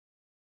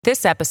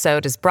This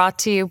episode is brought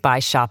to you by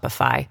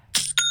Shopify.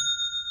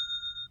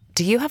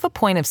 Do you have a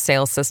point of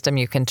sale system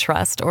you can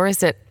trust, or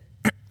is it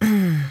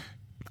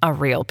a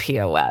real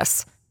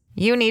POS?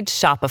 You need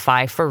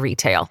Shopify for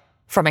retail.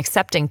 From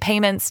accepting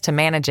payments to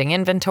managing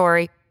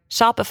inventory,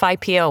 Shopify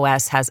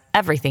POS has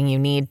everything you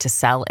need to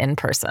sell in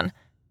person.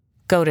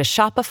 Go to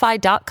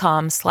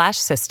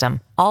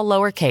shopify.com/system, all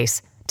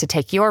lowercase, to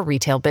take your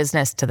retail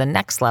business to the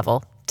next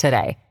level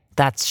today.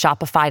 That's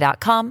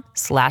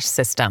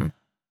shopify.com/system.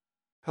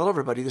 Hello,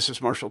 everybody. This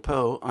is Marshall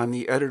Poe. I'm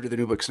the editor of the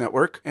New Books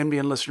Network.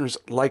 NBN listeners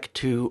like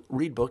to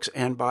read books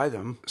and buy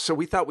them. So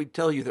we thought we'd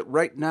tell you that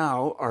right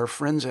now, our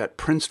friends at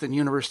Princeton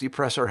University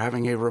Press are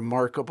having a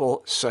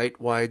remarkable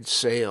site-wide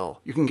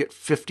sale. You can get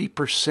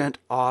 50%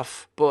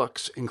 off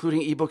books,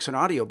 including ebooks and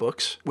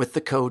audiobooks, with the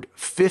code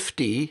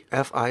 50,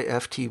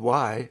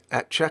 F-I-F-T-Y,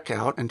 at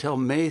checkout until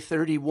May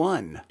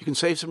 31. You can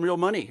save some real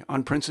money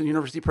on Princeton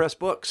University Press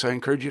books. I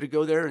encourage you to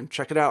go there and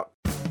check it out.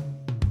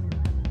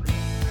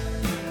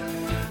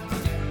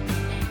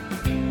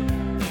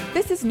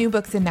 This is New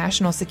Books in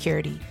National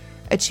Security,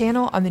 a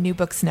channel on the New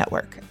Books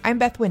Network. I'm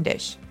Beth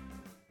Windisch.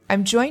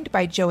 I'm joined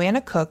by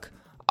Joanna Cook,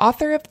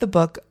 author of the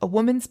book A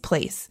Woman's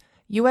Place,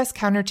 U.S.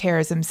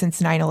 Counterterrorism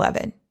Since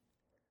 9/11.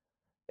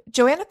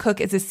 Joanna Cook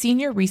is a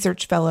senior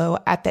research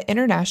fellow at the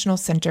International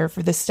Center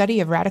for the Study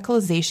of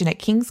Radicalization at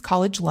King's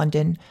College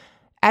London,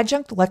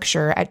 adjunct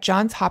lecturer at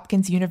Johns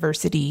Hopkins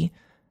University,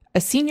 a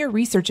senior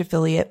research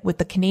affiliate with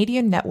the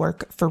Canadian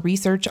Network for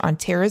Research on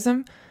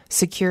Terrorism,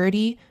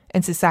 Security,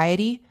 and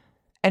Society,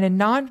 and a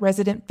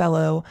non-resident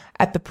fellow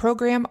at the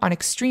Program on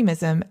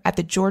Extremism at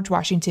the George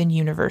Washington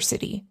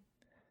University.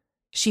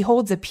 She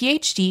holds a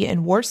PhD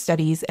in War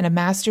Studies and a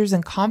Master's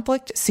in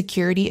Conflict,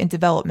 Security, and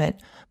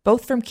Development,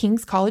 both from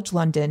King's College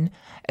London,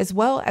 as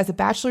well as a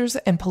Bachelor's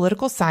in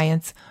Political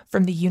Science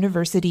from the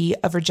University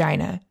of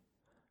Regina.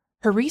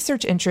 Her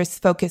research interests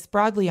focus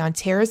broadly on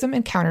terrorism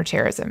and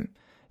counterterrorism.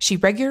 She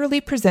regularly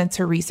presents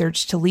her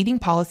research to leading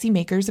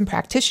policymakers and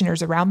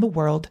practitioners around the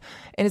world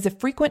and is a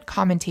frequent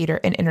commentator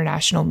in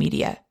international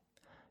media.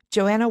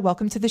 Joanna,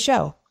 welcome to the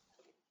show.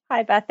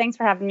 Hi, Beth. Thanks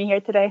for having me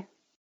here today.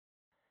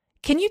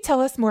 Can you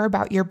tell us more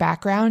about your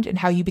background and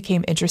how you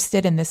became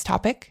interested in this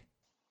topic?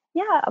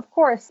 Yeah, of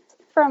course.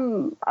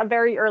 From a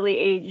very early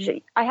age,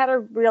 I had a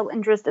real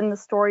interest in the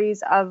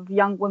stories of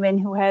young women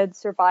who had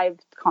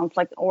survived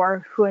conflict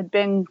or who had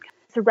been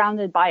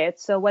surrounded by it.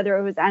 So whether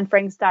it was Anne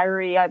Frank's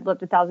diary, I've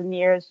lived 1,000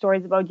 years,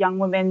 stories about young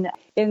women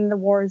in the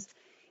wars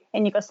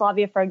in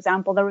Yugoslavia, for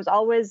example, there was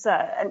always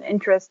an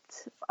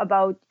interest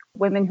about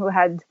women who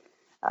had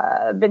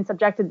been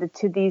subjected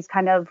to these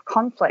kind of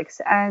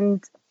conflicts.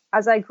 And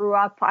as I grew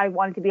up, I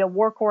wanted to be a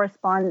war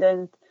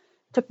correspondent.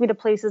 It took me to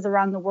places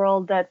around the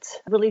world that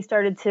really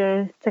started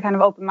to kind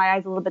of open my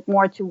eyes a little bit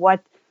more to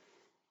what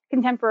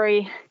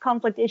contemporary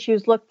conflict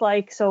issues looked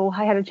like. So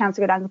I had a chance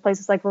to go down to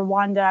places like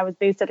Rwanda. I was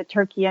based out of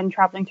Turkey and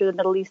traveling through the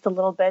Middle East a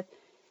little bit.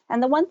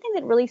 And the one thing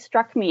that really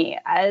struck me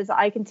as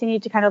I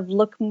continued to kind of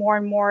look more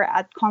and more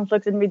at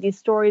conflicts and read these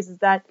stories is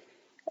that,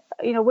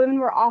 you know, women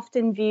were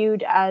often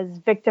viewed as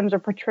victims or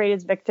portrayed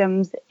as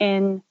victims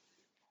in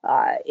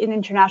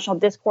international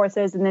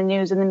discourses, in the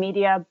news, in the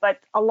media. But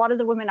a lot of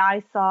the women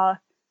I saw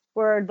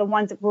were the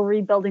ones that were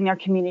rebuilding their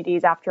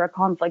communities after a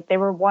conflict. They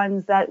were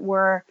ones that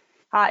were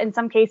in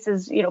some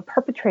cases, you know,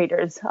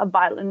 perpetrators of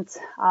violence.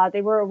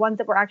 They were ones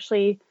that were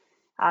actually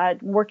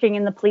working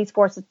in the police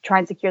force to try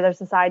and secure their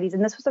societies.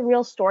 And this was a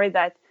real story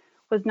that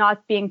was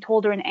not being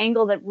told, or an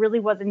angle that really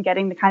wasn't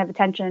getting the kind of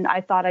attention I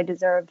thought it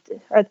deserved.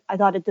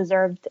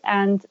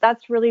 And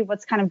that's really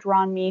what's kind of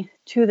drawn me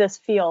to this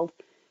field.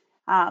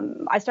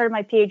 I started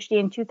my PhD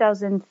in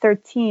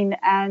 2013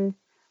 and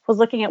was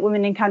looking at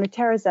women in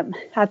counterterrorism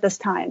at this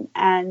time.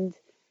 And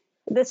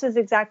this is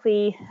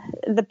exactly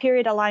the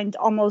period aligned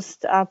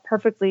almost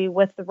perfectly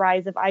with the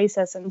rise of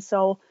ISIS. And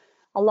so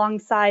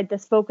alongside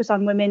this focus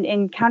on women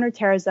in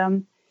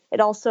counterterrorism,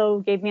 it also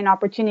gave me an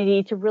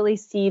opportunity to really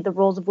see the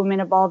roles of women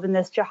evolve in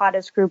this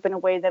jihadist group in a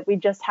way that we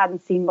just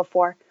hadn't seen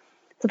before.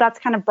 So that's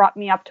kind of brought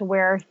me up to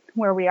where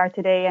we are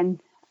today and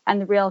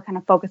the real kind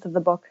of focus of the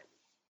book.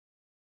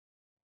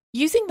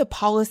 Using the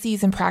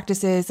policies and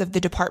practices of the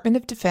Department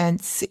of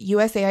Defense,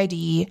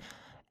 USAID,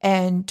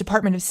 and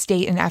Department of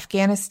State in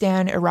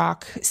Afghanistan,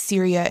 Iraq,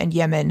 Syria, and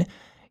Yemen,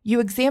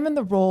 you examine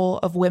the role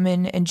of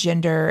women and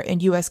gender in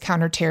U.S.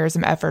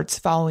 counterterrorism efforts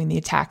following the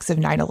attacks of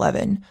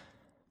 9/11.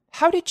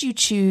 How did you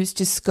choose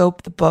to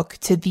scope the book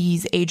to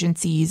these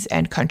agencies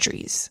and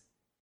countries?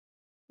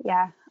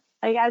 Yeah,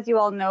 as you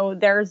all know,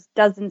 there's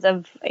dozens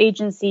of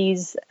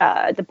agencies,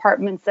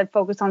 departments that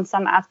focus on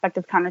some aspect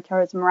of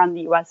counterterrorism around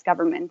the U.S.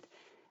 government.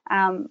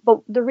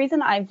 But the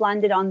reason I've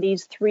landed on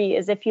these three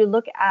is if you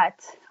look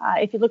at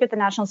the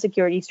national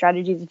security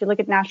strategies, if you look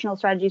at national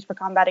strategies for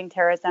combating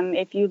terrorism,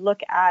 if you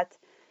look at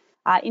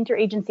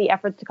interagency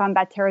efforts to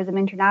combat terrorism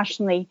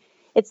internationally,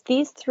 it's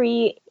these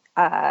three,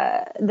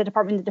 the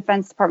Department of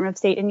Defense, Department of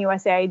State, and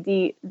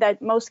USAID,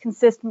 that most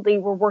consistently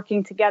were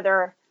working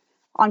together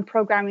on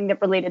programming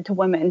that related to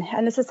women.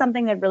 And this is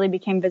something that really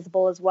became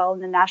visible as well in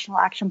the National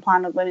Action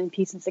Plan on Women,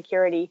 Peace, and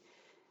Security.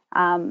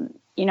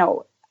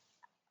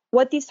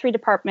 What these three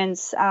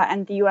departments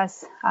and the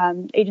U.S.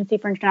 Agency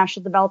for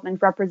International Development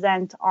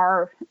represent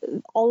are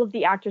all of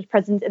the actors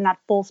present in that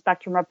full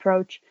spectrum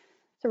approach.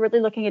 So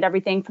really looking at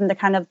everything from the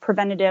kind of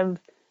preventative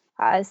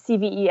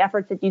CVE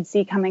efforts that you'd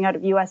see coming out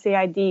of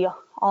USAID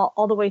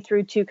all the way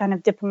through to kind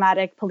of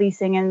diplomatic,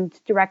 policing, and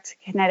direct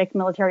kinetic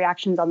military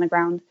actions on the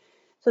ground.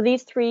 So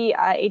these three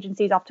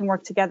agencies often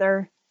work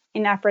together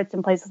in efforts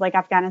in places like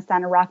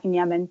Afghanistan, Iraq, and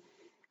Yemen.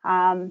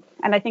 And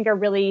I think are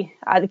really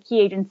the key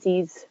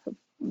agencies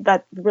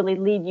that really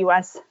lead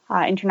U.S.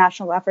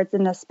 International efforts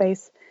in this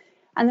space.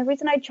 And the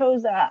reason I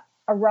chose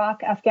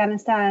Iraq,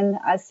 Afghanistan,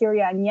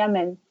 Syria, and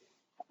Yemen,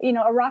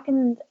 Iraq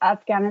and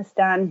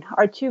Afghanistan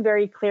are two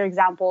very clear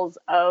examples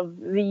of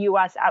the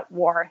U.S. at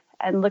war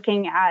and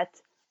looking at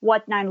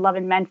what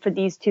 9/11 meant for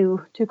these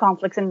two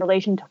conflicts in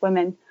relation to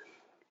women.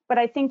 But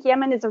I think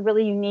Yemen is a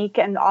really unique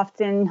and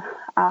often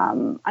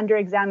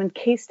under-examined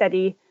case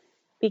study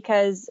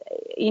because,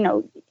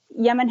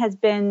 Yemen has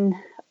been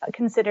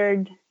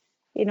considered,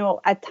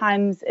 at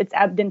times it's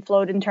ebbed and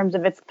flowed in terms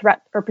of its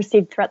threat or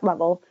perceived threat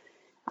level.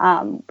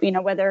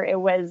 Whether it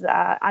was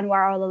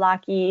Anwar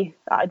al-Awlaki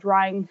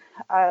drawing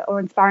or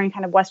inspiring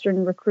kind of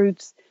Western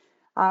recruits,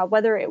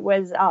 whether it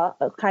was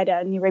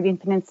Al-Qaeda in the Arabian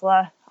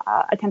Peninsula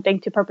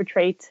attempting to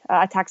perpetrate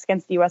attacks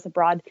against the U.S.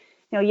 abroad.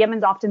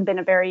 Yemen's often been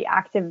a very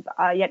active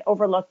yet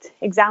overlooked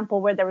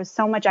example where there was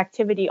so much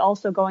activity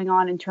also going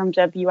on in terms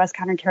of U.S.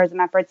 counterterrorism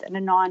efforts in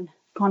a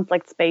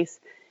non-conflict space.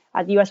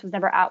 The U.S. was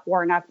never at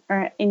war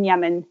in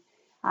Yemen,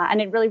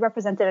 and it really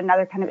represented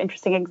another kind of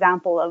interesting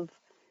example of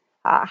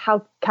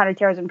how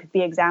counterterrorism could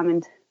be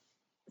examined.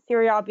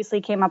 Syria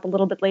obviously came up a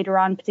little bit later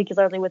on,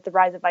 particularly with the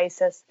rise of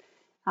ISIS,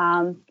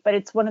 but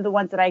it's one of the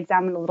ones that I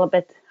examined a little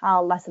bit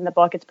less in the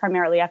book. It's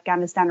primarily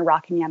Afghanistan,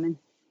 Iraq, and Yemen.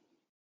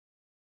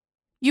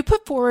 You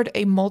put forward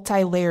a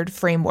multi-layered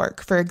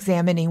framework for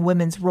examining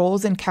women's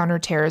roles in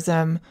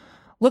counterterrorism,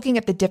 looking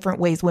at the different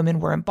ways women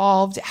were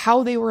involved,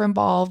 how they were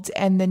involved,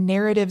 and the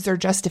narratives or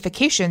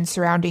justifications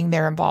surrounding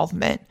their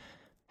involvement.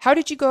 How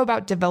did you go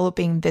about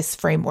developing this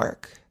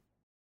framework?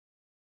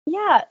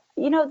 Yeah,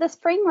 this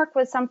framework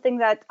was something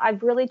that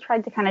I've really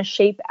tried to kind of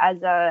shape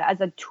as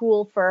a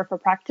tool for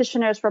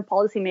practitioners, for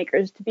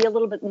policymakers to be a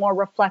little bit more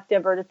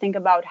reflective or to think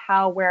about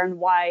how, where, and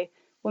why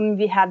women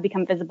have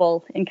become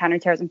visible in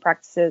counterterrorism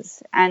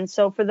practices. And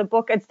so for the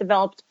book, it's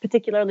developed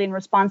particularly in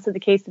response to the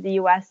case of the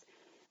U.S.,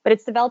 but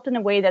it's developed in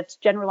a way that's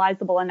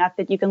generalizable enough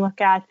that you can look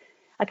at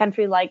a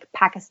country like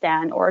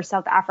Pakistan or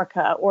South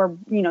Africa or,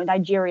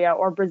 Nigeria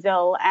or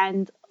Brazil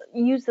and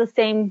use the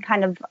same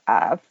kind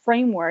of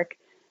framework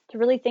to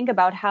really think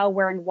about how,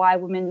 where, and why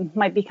women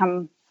might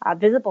become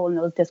visible in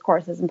those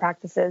discourses and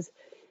practices.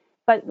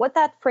 But what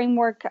that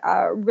framework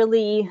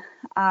really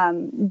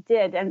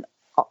did, and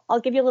I'll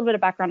give you a little bit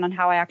of background on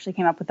how I actually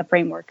came up with the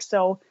framework.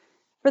 So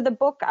for the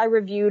book, I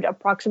reviewed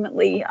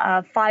approximately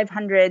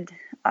 500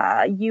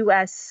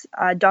 U.S.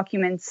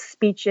 documents,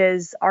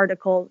 speeches,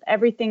 articles,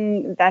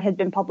 everything that had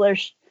been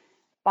published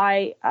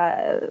by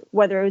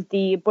whether it was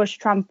the Bush,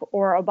 Trump,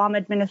 or Obama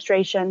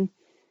administration,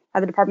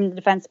 the Department of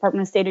Defense,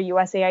 Department of State, or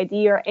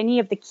USAID, or any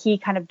of the key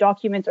kind of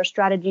documents or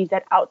strategies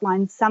that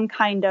outline some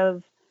kind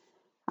of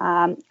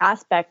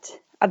aspect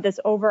of this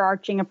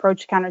overarching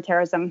approach to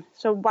counterterrorism.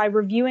 So by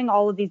reviewing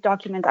all of these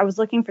documents, I was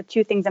looking for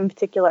two things in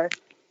particular.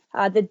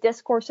 The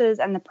discourses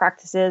and the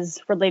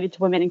practices related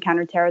to women in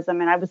counterterrorism.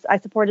 And I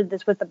supported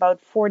this with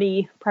about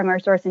 40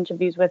 primary source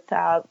interviews with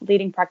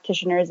leading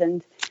practitioners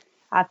and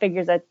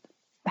figures that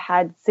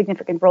had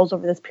significant roles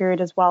over this period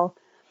as well.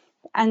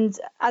 And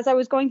as I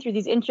was going through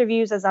these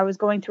interviews, as I was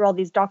going through all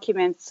these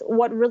documents,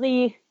 what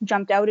really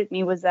jumped out at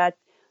me was that,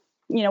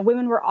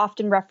 women were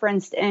often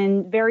referenced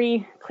in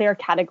very clear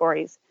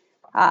categories.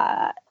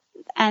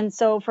 And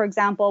so, for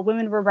example,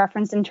 women were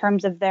referenced in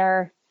terms of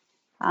their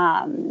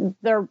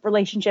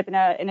relationship in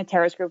a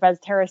terrorist group as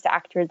terrorist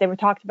actors. They were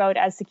talked about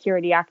as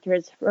security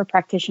actors or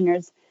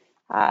practitioners.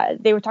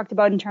 They were talked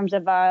about in terms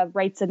of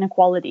rights and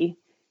equality.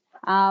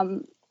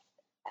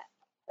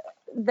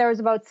 There was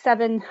about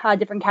 7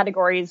 different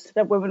categories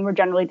that women were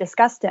generally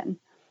discussed in.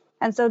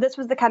 And so this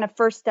was the kind of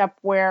first step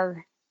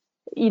where,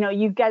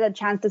 you get a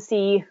chance to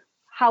see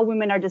how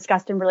women are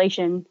discussed in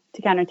relation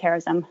to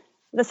counterterrorism.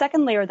 The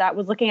second layer of that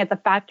was looking at the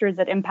factors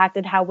that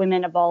impacted how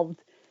women evolved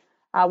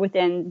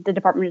within the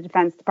Department of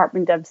Defense,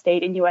 Department of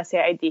State, and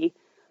USAID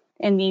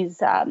in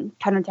these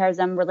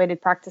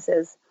counterterrorism-related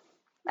practices.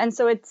 And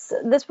so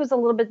this was a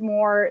little bit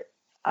more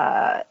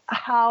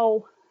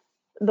how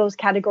those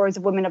categories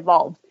of women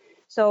evolved.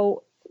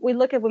 So we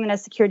look at women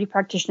as security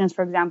practitioners,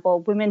 for example,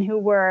 women who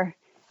were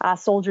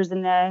soldiers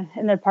in the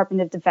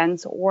Department of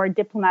Defense or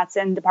diplomats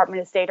in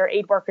Department of State or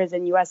aid workers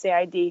in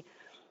USAID.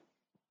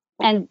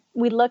 And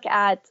we look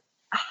at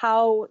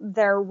how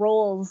their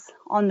roles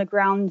on the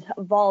ground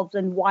evolved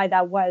and why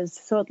that was.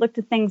 So it looked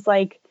at things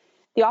like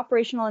the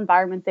operational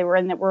environment they were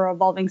in that were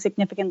evolving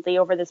significantly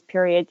over this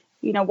period.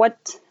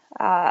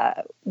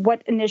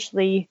 What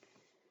initially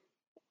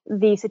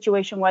the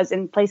situation was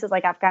in places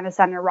like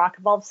Afghanistan and Iraq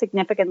evolved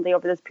significantly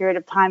over this period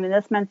of time. And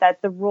this meant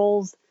that the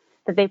roles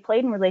that they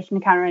played in relation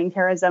to countering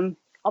terrorism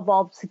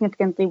evolved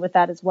significantly with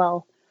that as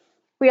well.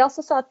 We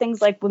also saw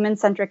things like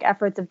women-centric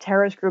efforts of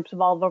terrorist groups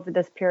evolve over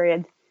this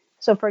period.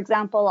 So, for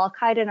example,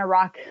 Al-Qaeda in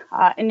Iraq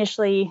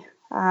initially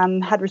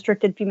had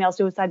restricted female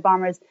suicide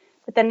bombers,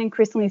 but then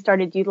increasingly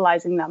started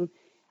utilizing them.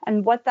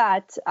 And what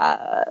that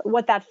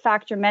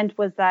factor meant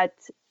was that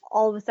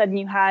all of a sudden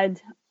you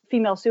had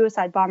female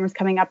suicide bombers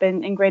coming up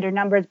in greater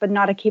numbers, but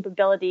not a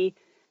capability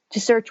to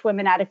search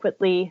women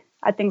adequately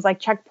at things like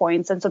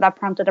checkpoints. And so that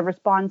prompted a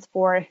response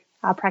for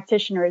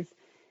practitioners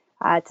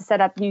to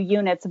set up new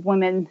units of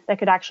women that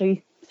could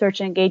actually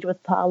search and engage with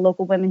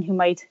local women who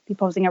might be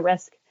posing a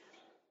risk.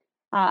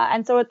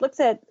 And so it looks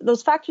at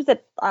those factors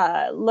that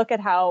look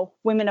at how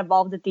women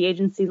evolved at the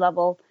agency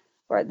level.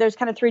 Or there's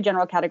kind of three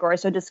general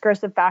categories. So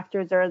discursive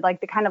factors are like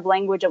the kind of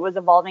language that was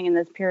evolving in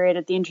this period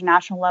at the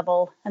international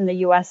level and the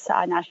U.S.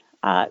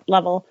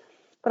 Level,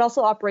 but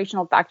also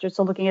operational factors.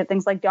 So looking at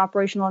things like the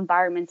operational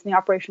environments and the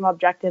operational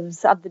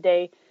objectives of the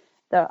day,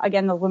 the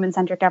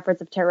women-centric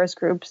efforts of terrorist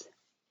groups.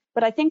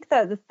 But I think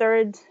the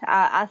third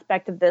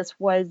aspect of this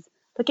was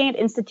looking at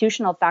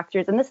institutional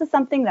factors. And this is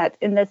something that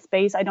in this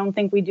space, I don't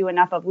think we do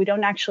enough of. We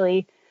don't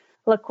actually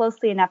look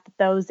closely enough at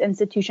those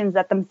institutions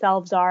that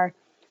themselves are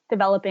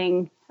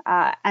developing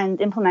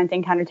and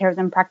implementing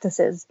counterterrorism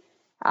practices.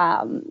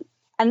 And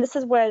this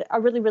is what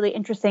a really, really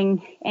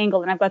interesting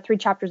angle. And I've got 3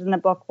 chapters in the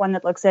book, one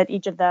that looks at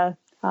each of the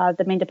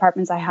main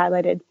departments I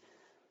highlighted.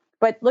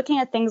 But looking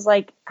at things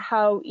like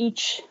how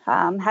each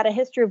had a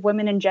history of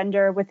women and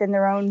gender within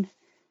their own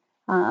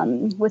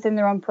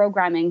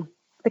programming,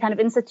 the kind of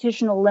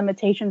institutional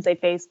limitations they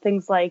face,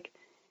 things like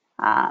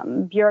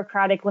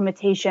bureaucratic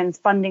limitations,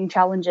 funding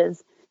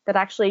challenges that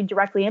actually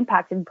directly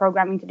impacted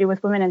programming to do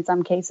with women in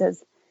some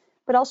cases,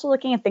 but also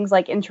looking at things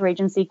like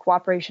interagency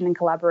cooperation and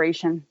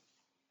collaboration.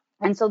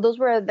 And so those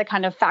were the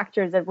kind of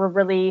factors that were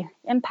really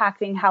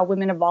impacting how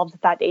women evolved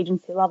at that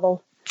agency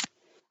level.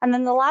 And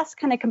then the last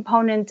kind of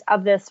component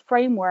of this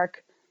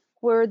framework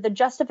were the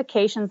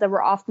justifications that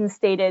were often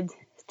stated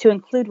to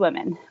include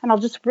women. And I'll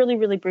just really,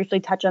 really briefly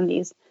touch on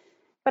these.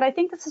 But I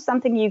think this is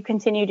something you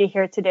continue to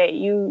hear today.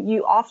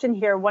 You often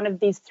hear one of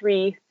these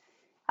 3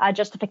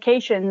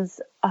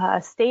 justifications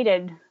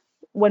stated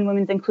when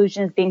women's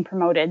inclusion is being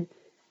promoted.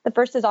 The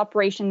first is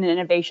operation and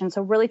innovation.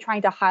 So really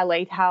trying to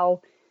highlight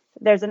how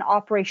there's an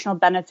operational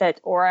benefit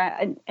or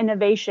an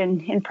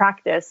innovation in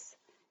practice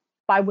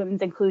by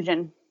women's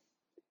inclusion.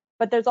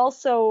 But there's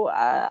also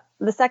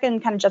the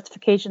second kind of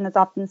justification that's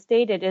often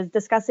stated is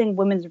discussing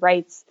women's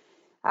rights.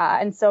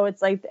 And so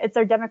it's like it's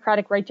their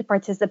democratic right to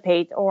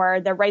participate, or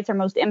their rights are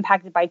most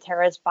impacted by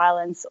terrorist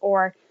violence,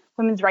 or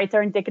women's rights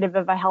are indicative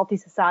of a healthy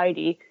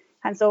society.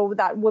 And so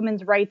that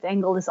women's rights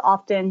angle is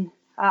often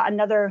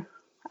another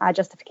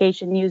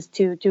justification used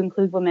to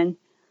include women.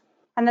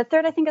 And the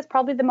third, I think, is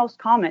probably the most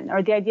common,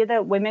 or the idea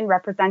that women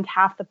represent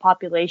half the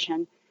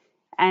population.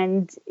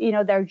 And,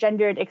 their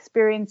gendered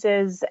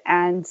experiences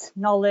and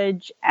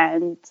knowledge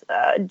and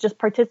just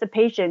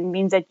participation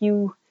means that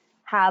you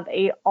have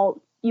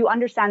you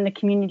understand the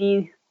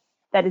community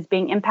that is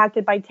being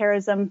impacted by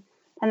terrorism,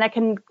 and that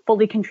can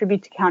fully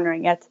contribute to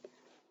countering it.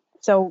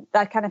 So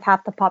that kind of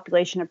half the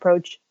population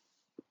approach.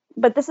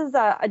 But this is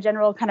a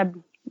general kind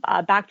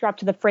of backdrop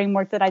to the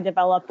framework that I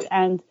developed.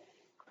 And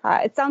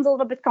it sounds a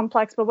little bit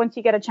complex, but once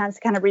you get a chance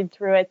to kind of read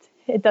through it,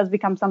 it does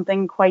become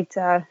something quite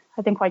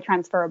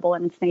transferable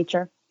in its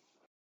nature.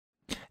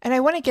 And I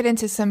want to get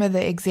into some of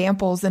the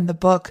examples in the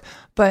book,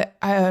 but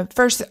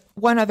first,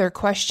 one other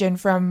question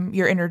from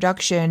your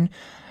introduction.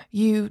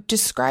 You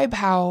describe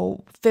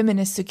how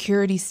feminist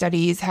security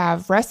studies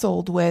have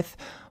wrestled with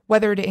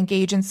whether to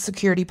engage in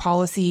security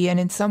policy and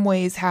in some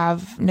ways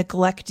have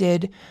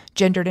neglected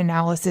gendered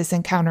analysis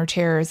and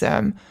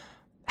counterterrorism.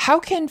 How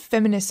can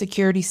feminist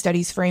security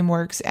studies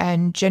frameworks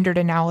and gendered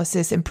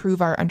analysis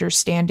improve our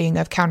understanding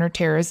of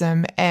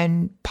counterterrorism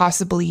and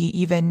possibly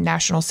even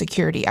national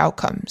security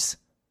outcomes?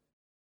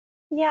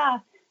 Yeah.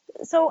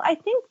 So I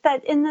think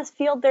that in this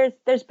field,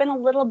 there's been a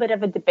little bit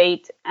of a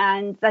debate,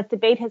 and that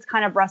debate has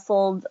kind of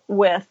wrestled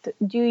with,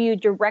 do you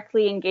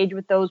directly engage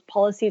with those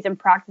policies and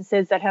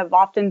practices that have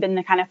often been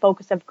the kind of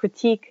focus of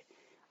critique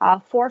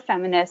for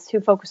feminists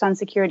who focus on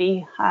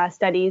security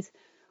studies,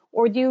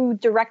 or do you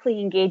directly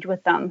engage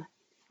with them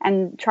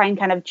and try and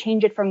kind of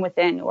change it from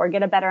within or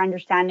get a better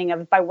understanding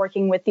of it by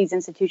working with these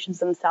institutions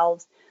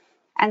themselves?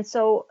 And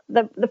so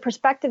the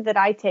perspective that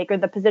I take, or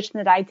the position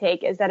that I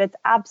take, is that it's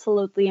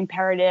absolutely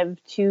imperative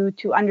to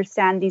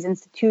understand these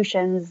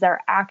institutions,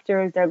 their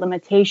actors, their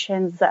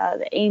limitations,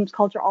 the aims,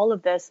 culture, all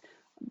of this.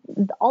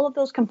 All of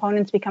those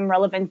components become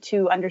relevant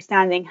to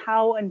understanding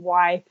how and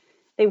why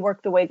they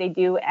work the way they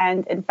do,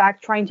 and in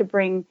fact, trying to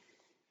bring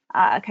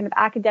kind of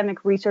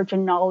academic research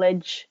and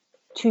knowledge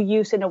to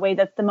use in a way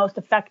that's the most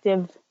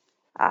effective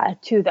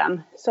to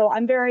them. So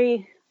I'm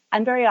very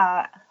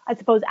I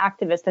suppose,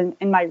 activist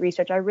in my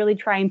research. I really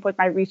try and put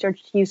my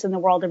research to use in the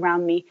world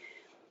around me.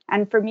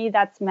 And for me,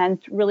 that's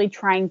meant really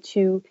trying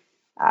to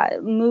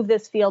move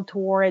this field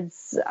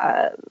towards,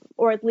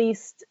 or at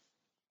least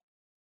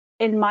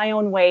in my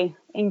own way,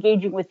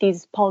 engaging with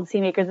these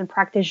policymakers and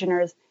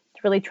practitioners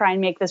really try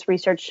and make this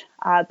research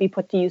be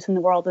put to use in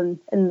the world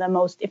in the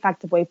most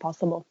effective way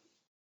possible.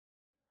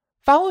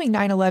 Following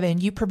 9/11,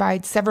 you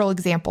provide several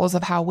examples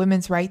of how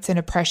women's rights and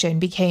oppression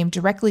became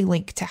directly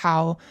linked to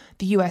how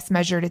the U.S.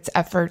 measured its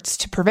efforts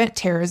to prevent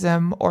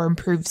terrorism or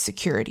improve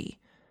security.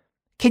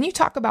 Can you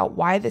talk about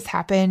why this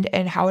happened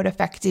and how it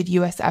affected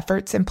U.S.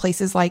 efforts in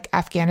places like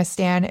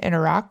Afghanistan and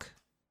Iraq?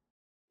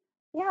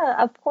 Yeah,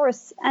 of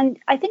course. And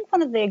I think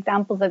one of the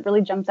examples that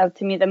really jumps out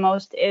to me the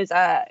most is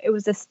it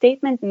was a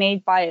statement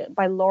made by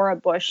Laura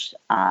Bush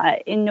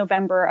in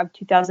November of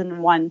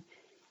 2001.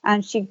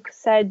 And she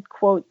said,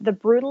 quote, "The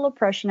brutal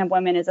oppression of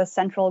women is a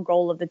central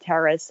goal of the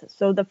terrorists.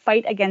 So the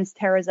fight against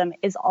terrorism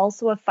is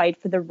also a fight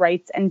for the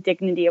rights and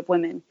dignity of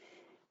women,"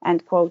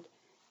 end quote.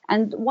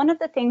 And one of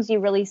the things you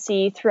really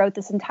see throughout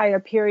this entire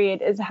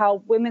period is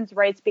how women's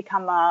rights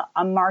become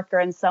a marker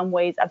in some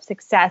ways of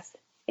success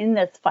in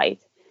this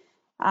fight.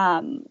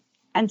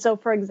 And so,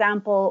 for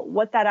example,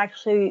 what that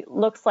actually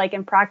looks like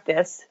in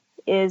practice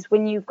is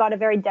when you've got a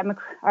very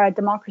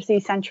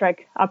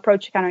democracy-centric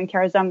approach to countering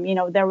terrorism. You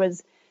know, there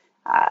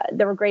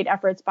were great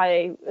efforts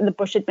by the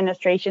Bush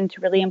administration to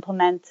really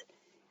implement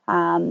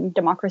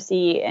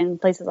democracy in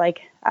places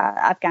like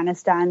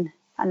Afghanistan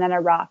and then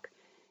Iraq.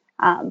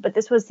 But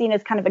this was seen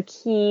as kind of a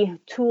key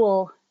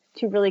tool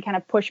to really kind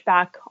of push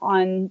back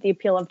on the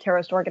appeal of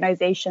terrorist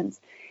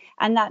organizations.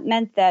 And that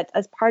meant that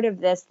as part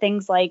of this,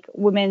 things like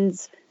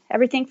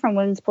everything from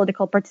women's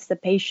political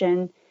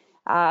participation,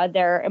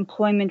 their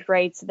employment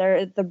rights,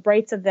 the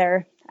rights of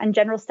and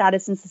general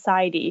status in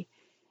society,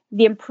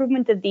 the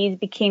improvement of these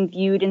became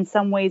viewed in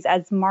some ways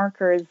as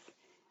markers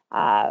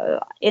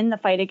in the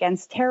fight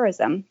against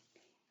terrorism.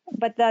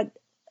 But that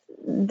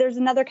there's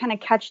another kind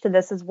of catch to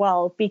this as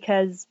well,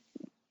 because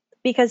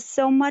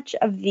so much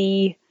of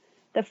the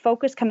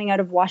focus coming out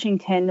of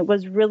Washington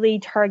was really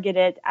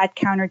targeted at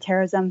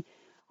counterterrorism.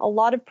 A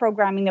lot of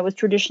programming that was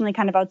traditionally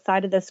kind of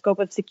outside of the scope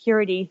of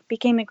security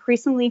became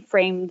increasingly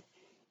framed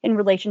in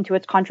relation to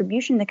its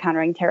contribution to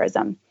countering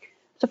terrorism.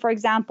 So, for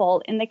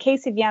example, in the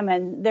case of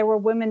Yemen, there were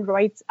women's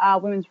rights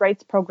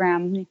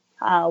program,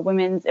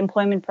 women's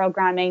employment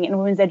programming, and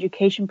women's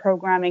education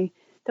programming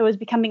that was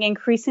becoming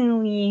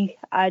increasingly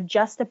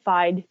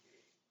justified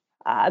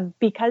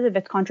because of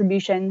its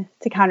contribution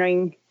to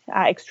countering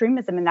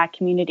extremism in that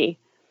community.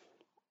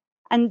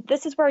 And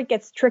this is where it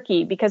gets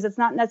tricky, because it's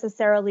not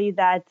necessarily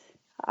that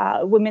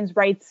women's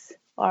rights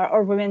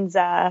or women's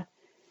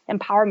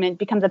empowerment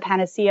becomes a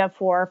panacea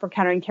for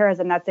countering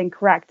terrorism. That's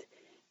incorrect.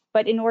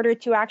 But in order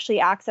to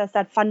actually access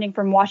that funding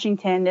from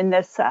Washington in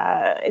this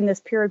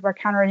period where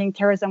countering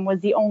terrorism was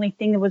the only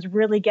thing that was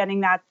really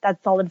getting that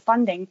solid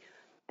funding,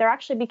 there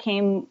actually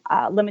became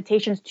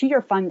limitations to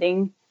your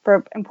funding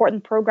for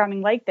important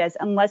programming like this,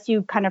 unless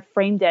you kind of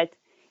framed it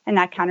in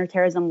that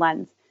counterterrorism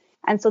lens.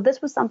 And so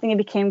this was something that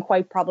became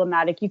quite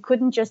problematic. You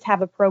couldn't just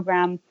have a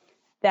program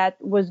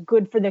that was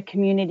good for the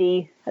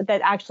community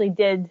that actually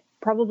did,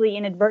 probably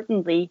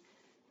inadvertently,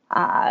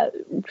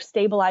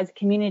 stabilize the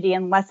community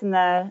and lessen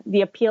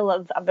the appeal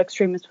of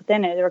extremists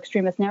within it, or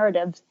extremist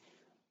narratives.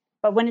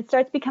 But when it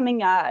starts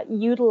becoming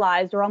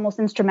utilized or almost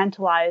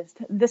instrumentalized,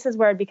 this is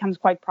where it becomes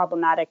quite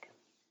problematic.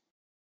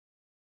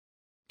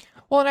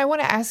 Well, and I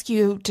want to ask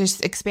you to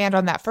expand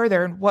on that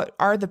further. What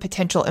are the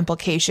potential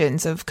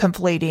implications of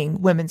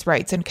conflating women's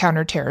rights and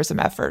counterterrorism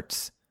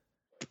efforts?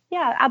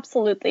 Yeah,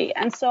 absolutely.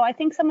 And so I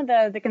think some of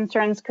the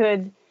concerns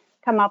could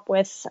come up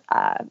with,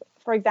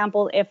 for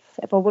example, if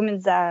a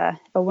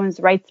women's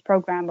rights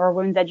program or a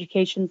women's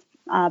education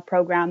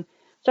program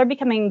started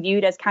becoming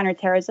viewed as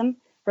counterterrorism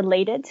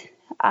related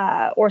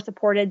or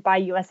supported by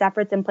U.S.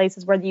 efforts in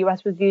places where the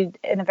U.S. was viewed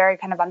in a very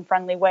kind of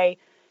unfriendly way.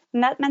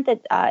 And that meant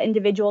that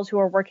individuals who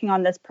are working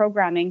on this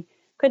programming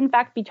could in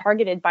fact be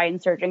targeted by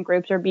insurgent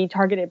groups or be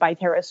targeted by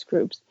terrorist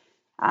groups.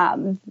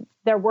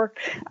 Their work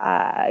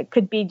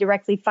could be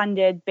directly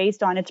funded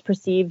based on its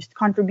perceived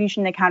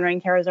contribution to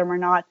countering terrorism or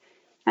not.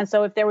 And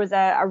so if there was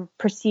a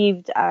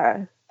perceived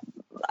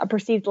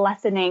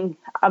lessening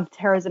of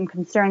terrorism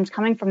concerns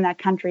coming from that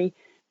country,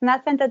 then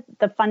that meant that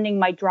the funding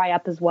might dry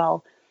up as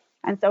well.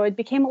 And so it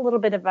became a little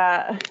bit of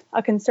a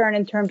concern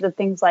in terms of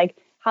things like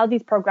how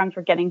these programs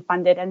were getting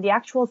funded and the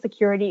actual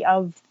security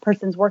of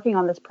persons working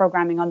on this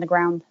programming on the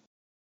ground.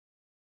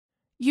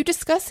 You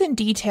discuss in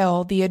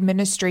detail the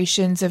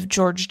administrations of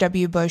George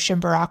W. Bush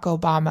and Barack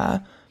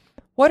Obama.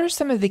 What are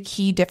some of the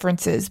key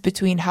differences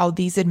between how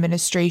these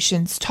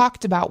administrations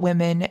talked about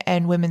women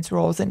and women's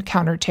roles in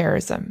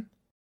counterterrorism?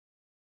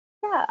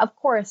 Yeah, of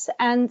course.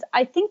 And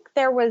I think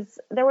there was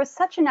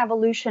such an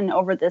evolution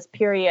over this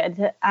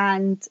period.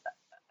 And,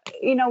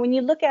 you know, when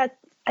you look at,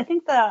 I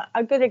think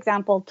a good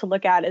example to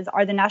look at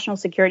are the national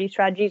security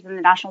strategies and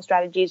the national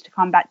strategies to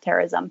combat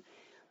terrorism.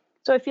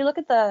 So if you look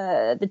at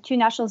the two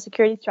national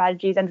security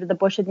strategies under the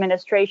Bush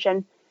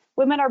administration,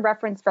 women are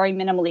referenced very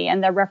minimally,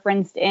 and they're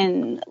referenced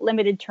in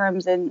limited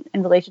terms in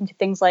relation to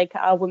things like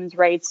women's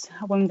rights,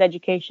 women's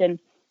education,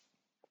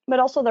 but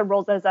also their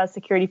roles as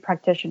security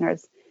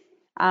practitioners.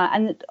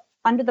 And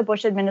under the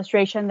Bush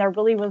administration, there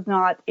really was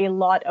not a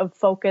lot of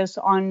focus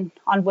on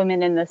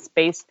women in this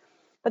space.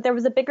 But there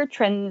was a bigger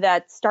trend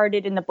that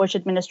started in the Bush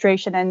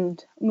administration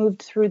and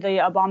moved through the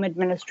Obama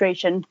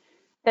administration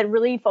that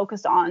really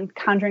focused on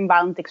countering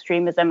violent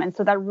extremism. And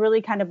so that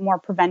really kind of more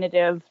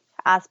preventative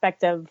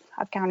aspect of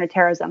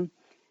counterterrorism.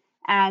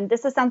 And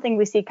this is something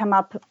we see come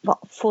up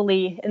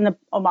fully in the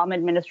Obama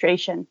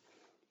administration.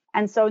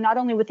 And so not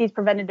only with these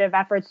preventative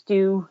efforts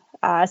do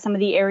some of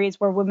the areas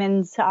where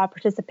women's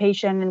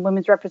participation and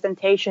women's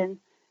representation,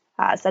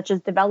 such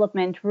as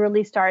development,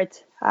 really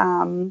start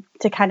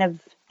to kind of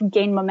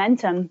gain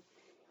momentum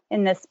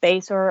in this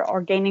space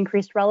or gain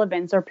increased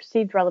relevance or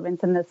perceived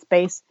relevance in this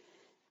space.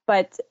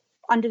 But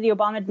under the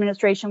Obama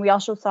administration, we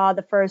also saw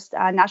the first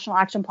National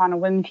Action Plan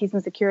on Women, Peace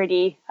and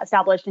Security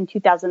established in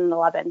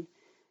 2011.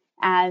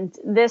 And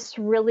this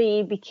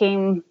really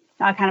became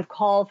a kind of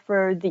call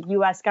for the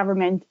U.S.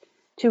 government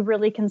to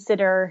really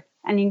consider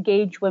and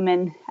engage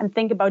women and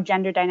think about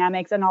gender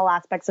dynamics in all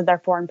aspects of their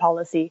foreign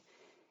policy.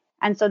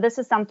 And so this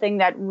is something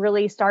that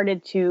really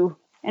started to,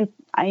 and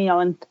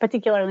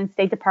particularly in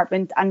State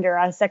Department under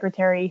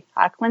Secretary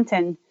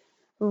Clinton,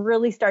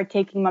 really start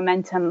taking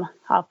momentum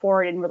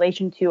forward in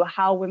relation to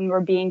how women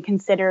were being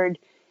considered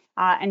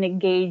and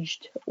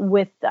engaged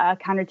with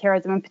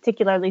counterterrorism, and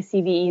particularly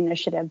CVE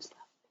initiatives.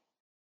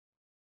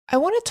 I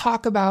want to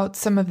talk about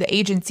some of the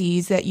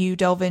agencies that you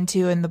delve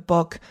into in the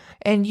book,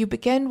 and you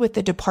begin with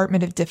the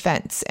Department of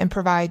Defense and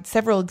provide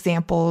several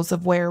examples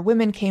of where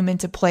women came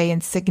into play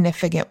in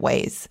significant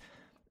ways.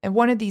 And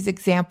one of these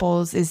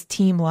examples is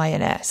Team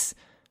Lioness.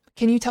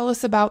 Can you tell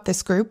us about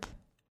this group?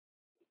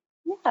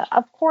 Yeah,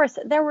 of course.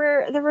 There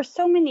were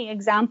so many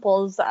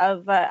examples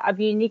of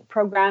unique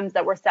programs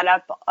that were set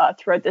up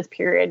throughout this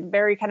period,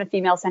 very kind of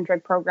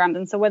female-centric programs.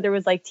 And so whether it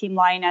was like Team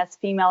Lioness,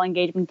 female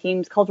engagement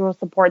teams, cultural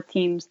support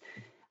teams,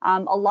 a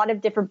lot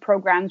of different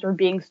programs were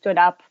being stood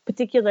up,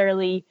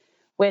 particularly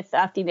with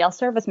female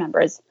service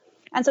members.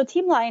 And so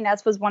Team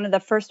Lioness was one of the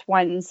first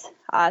ones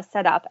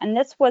set up. And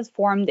this was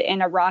formed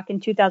in Iraq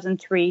in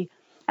 2003.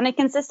 And it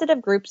consisted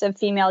of groups of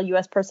female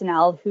U.S.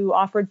 personnel who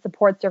offered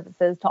support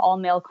services to all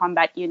male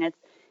combat units.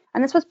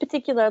 And this was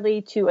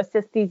particularly to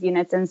assist these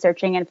units in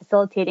searching and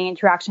facilitating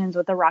interactions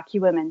with Iraqi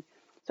women.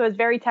 So it's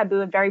very taboo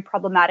and very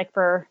problematic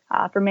for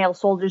male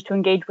soldiers to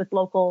engage with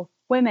local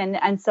women.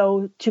 And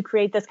so to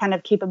create this kind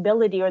of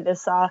capability or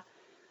this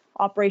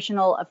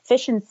operational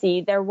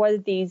efficiency, there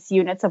was these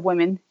units of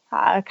women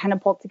kind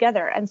of pulled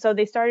together. And so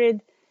they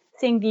started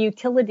seeing the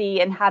utility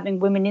in having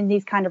women in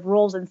these kind of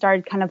roles and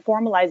started kind of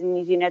formalizing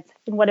these units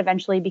in what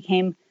eventually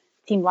became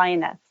Team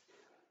Lioness.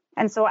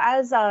 And so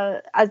as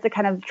the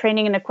kind of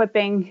training and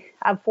equipping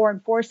of foreign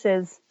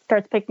forces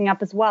starts picking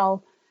up as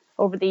well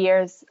over the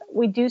years,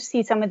 we do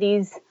see some of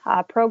these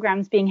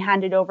programs being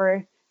handed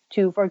over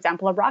to, for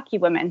example, Iraqi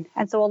women.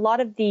 And so a lot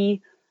of the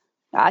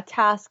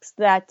tasks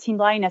that Team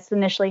Lioness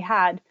initially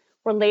had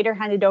were later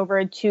handed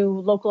over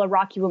to local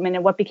Iraqi women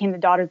in what became the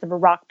Daughters of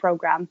Iraq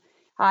program.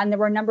 And there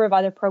were a number of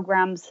other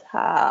programs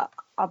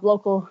of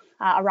local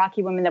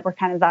Iraqi women that were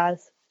kind of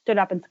stood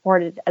up and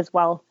supported as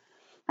well.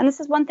 And this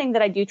is one thing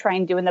that I do try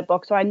and do in the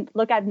book. So I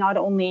look at not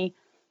only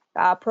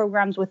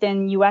programs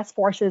within U.S.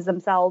 forces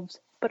themselves,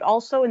 but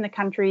also in the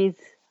countries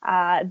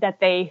that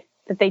they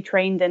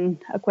trained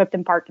and equipped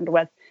and partnered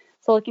with.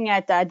 So looking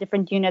at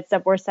different units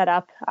that were set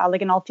up,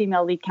 like an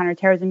all-female lead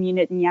counterterrorism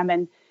unit in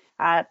Yemen,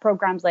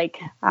 programs like,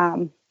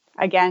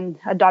 again,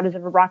 a Daughters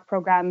of Iraq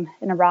program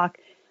in Iraq,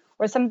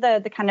 or some of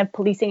the kind of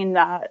policing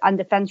and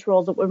defense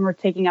roles that women were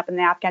taking up in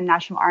the Afghan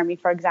National Army,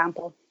 for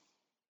example.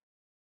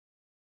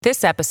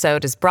 This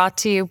episode is brought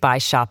to you by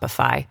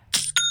Shopify.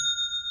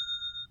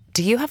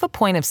 Do you have a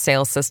point of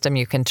sale system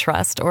you can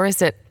trust, or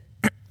is it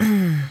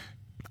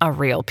a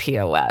real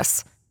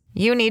POS?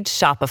 You need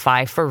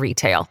Shopify for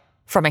retail.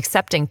 From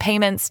accepting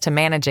payments to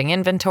managing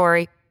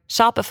inventory,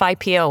 Shopify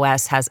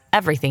POS has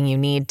everything you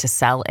need to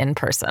sell in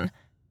person.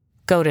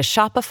 Go to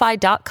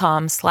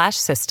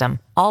shopify.com/system,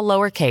 all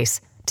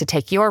lowercase, to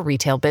take your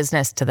retail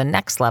business to the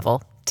next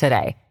level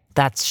today.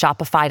 That's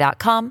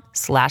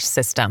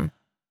shopify.com/system.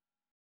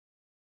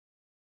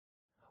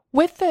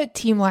 With the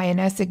Team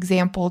Lioness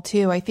example,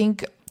 too, I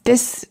think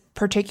this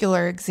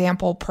particular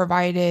example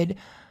provided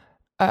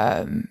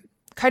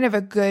kind of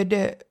a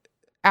good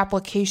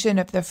application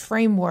of the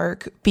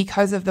framework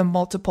because of the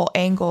multiple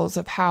angles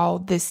of how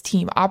this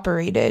team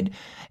operated.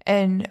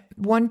 And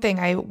one thing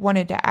I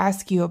wanted to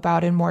ask you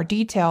about in more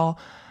detail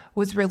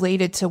was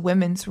related to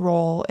women's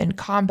role in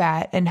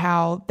combat and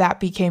how that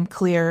became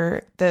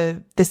clear,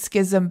 the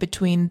schism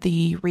between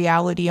the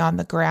reality on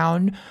the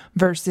ground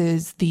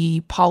versus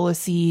the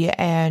policy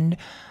and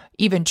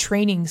even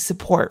training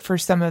support for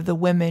some of the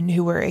women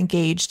who were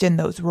engaged in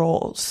those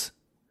roles.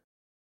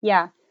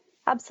 Yeah,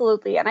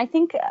 absolutely. And I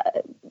think,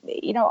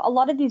 a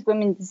lot of these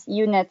women's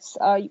units,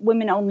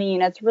 women-only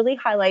units, really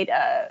highlight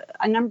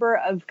a number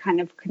of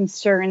kind of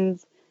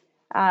concerns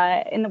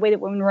in the way that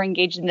women were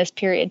engaged in this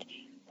period.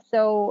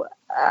 So,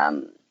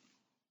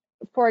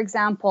 for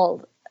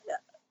example,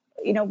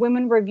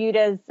 women were viewed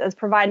as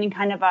providing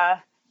kind of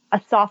a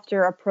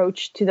softer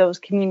approach to those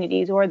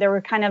communities, or there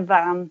were kind of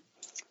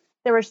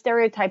there were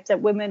stereotypes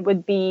that women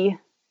would be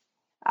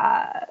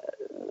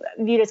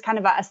viewed as kind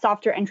of a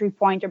softer entry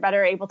point or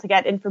better able to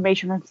get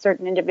information from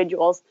certain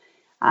individuals.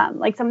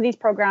 Like some of these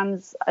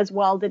programs as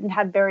well didn't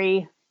have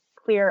very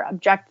clear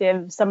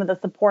objectives. Some of the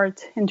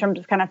support in terms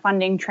of kind of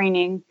funding,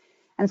 training,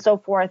 and so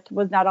forth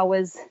was not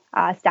always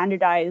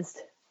standardized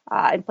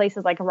in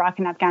places like Iraq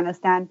and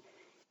Afghanistan.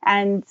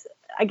 And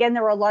again,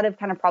 there were a lot of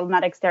kind of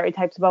problematic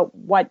stereotypes about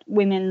what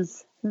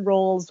women's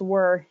roles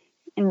were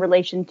in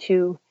relation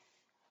to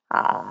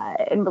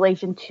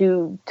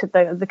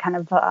the kind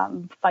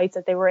of fights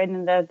that they were in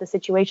and the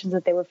situations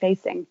that they were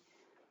facing.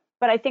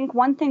 But I think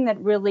one thing that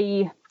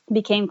really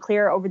became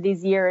clear over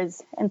these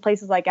years in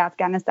places like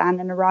Afghanistan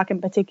and Iraq in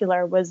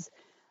particular was,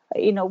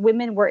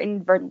 women were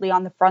inadvertently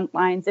on the front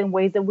lines in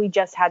ways that we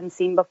just hadn't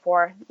seen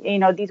before.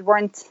 These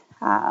weren't,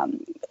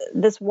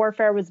 this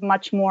warfare was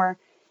much more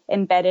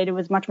embedded. It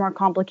was much more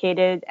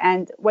complicated.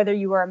 And whether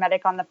you were a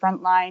medic on the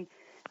front line,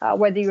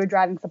 whether you were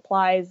driving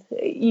supplies,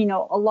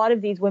 a lot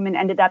of these women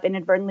ended up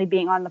inadvertently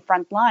being on the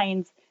front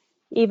lines,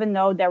 even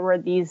though there were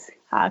these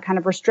kind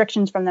of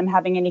restrictions from them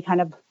having any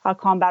kind of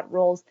combat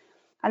roles.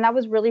 And that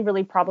was really,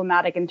 really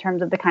problematic in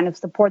terms of the kind of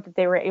support that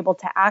they were able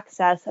to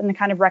access and the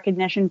kind of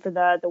recognition for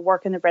the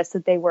work and the risks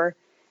that they were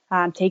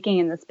taking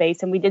in the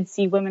space. And we did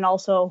see women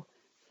also,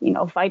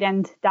 fight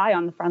and die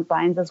on the front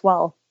lines as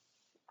well.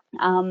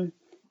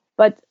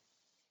 But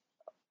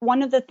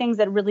one of the things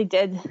that really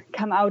did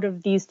come out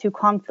of these two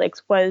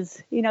conflicts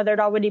was, there'd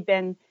already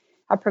been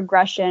a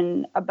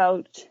progression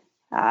about,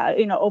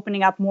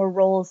 opening up more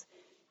roles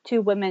to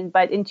women.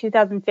 But in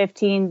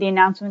 2015, the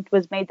announcement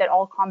was made that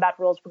all combat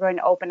roles were going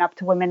to open up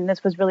to women. And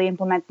this was really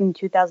implemented in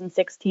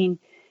 2016.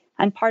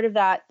 And part of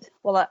that,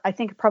 well, I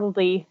think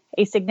probably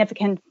a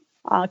significant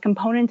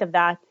component of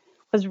that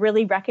was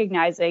really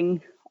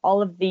recognizing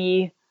all of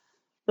the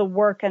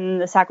work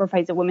and the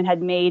sacrifice that women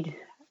had made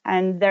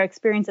and their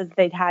experiences that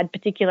they'd had,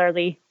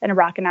 particularly in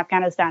Iraq and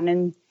Afghanistan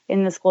and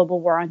in this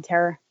global war on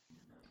terror.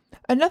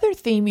 Another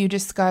theme you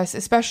discuss,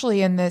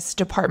 especially in this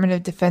Department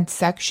of Defense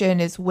section,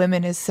 is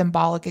women as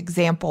symbolic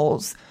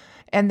examples.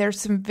 And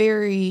there's some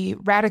very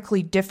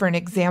radically different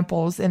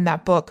examples in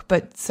that book,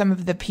 but some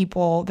of the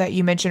people that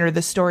you mentioned, or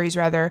the stories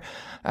rather,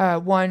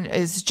 one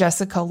is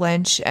Jessica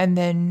Lynch, and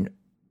then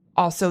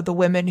also the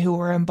women who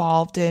were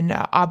involved in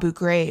Abu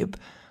Ghraib.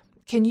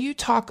 Can you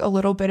talk a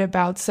little bit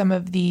about some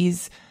of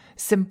these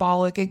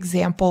symbolic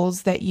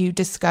examples that you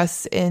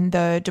discuss in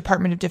the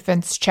Department of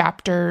Defense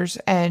chapters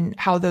and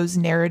how those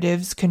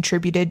narratives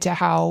contributed to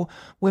how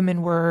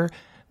women were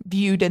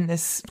viewed in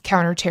this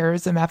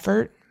counterterrorism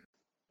effort?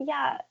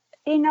 Yeah,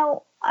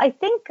 I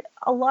think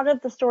a lot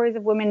of the stories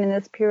of women in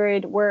this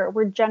period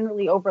were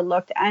generally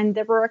overlooked, and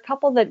there were a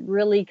couple that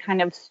really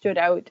kind of stood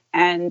out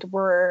and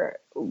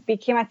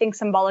became, I think,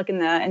 symbolic in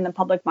the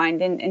public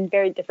mind in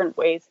very different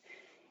ways.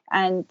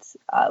 And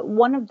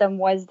one of them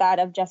was that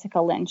of Jessica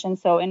Lynch. And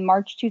so in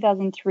March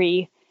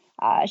 2003,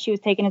 she was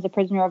taken as a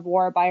prisoner of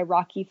war by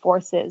Iraqi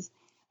forces.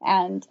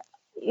 And,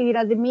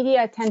 the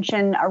media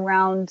attention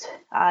around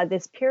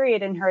this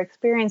period and her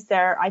experience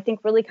there, I think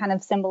really kind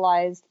of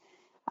symbolized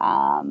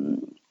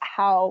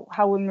how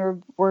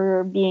women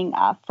were being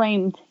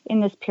framed in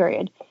this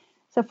period.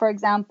 So, for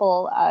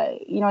example,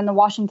 in the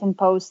Washington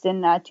Post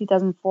in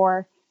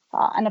 2004,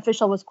 an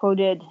official was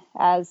quoted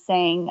as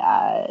saying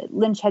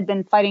Lynch had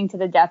been fighting to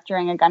the death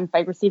during a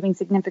gunfight, receiving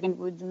significant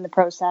wounds in the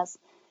process,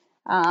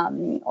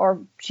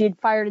 or she had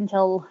fired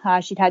until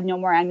she'd had no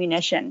more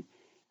ammunition.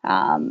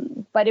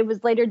 But it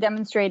was later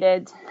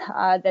demonstrated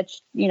that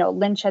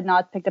Lynch had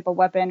not picked up a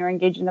weapon or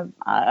engaged in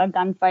a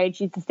gunfight.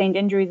 She sustained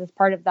injuries as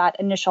part of that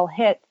initial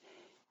hit.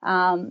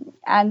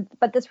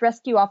 But this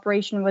rescue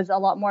operation was a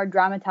lot more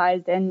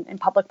dramatized in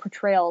public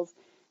portrayals.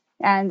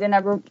 And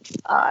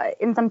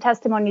in some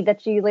testimony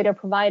that she later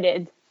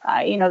provided,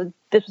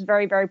 this was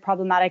very, very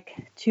problematic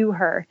to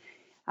her.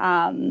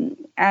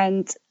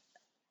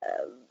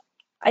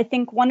 I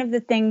think one of the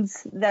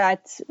things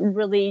that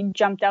really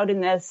jumped out in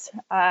this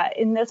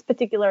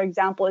particular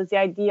example is the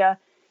idea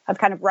of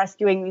kind of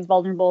rescuing these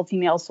vulnerable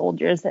female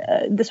soldiers.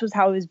 This was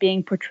how it was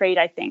being portrayed,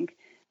 I think.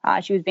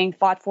 She was being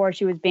fought for,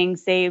 she was being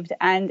saved,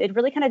 and it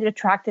really kind of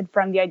detracted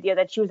from the idea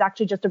that she was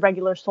actually just a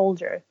regular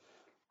soldier.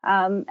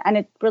 And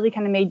it really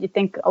kind of made you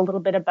think a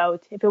little bit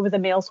about if it was a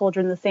male soldier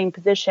in the same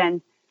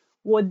position,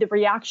 would the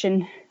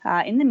reaction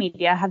in the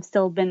media have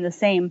still been the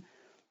same?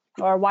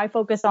 Or why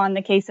focus on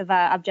the case of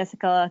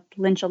Jessica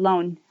Lynch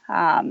alone?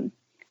 A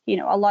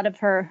lot of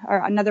her,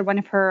 or another one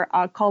of her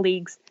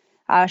colleagues,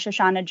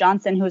 Shoshana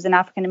Johnson, who was an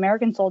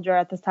African-American soldier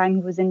at this time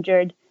who was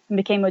injured and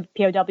became a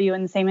POW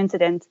in the same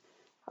incident,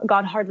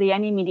 got hardly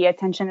any media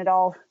attention at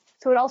all.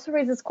 So it also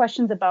raises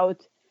questions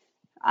about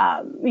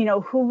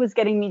who was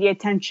getting media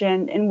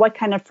attention and what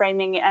kind of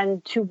framing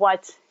and to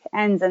what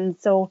ends. And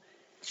so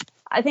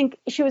I think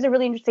she was a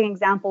really interesting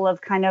example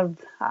of kind of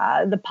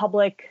the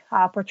public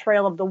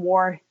portrayal of the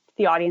war to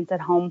the audience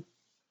at home.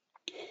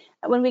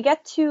 When we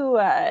get to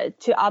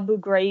Abu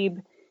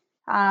Ghraib,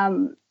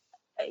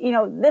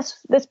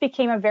 this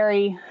became a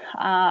very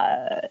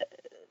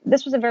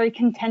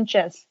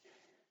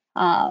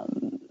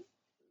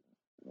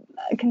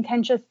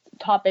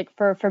topic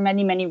for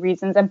many, many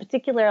reasons, and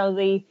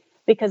particularly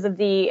because of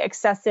the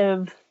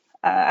excessive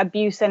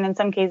abuse and in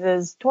some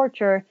cases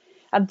torture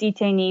of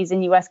detainees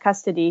in U.S.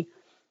 custody.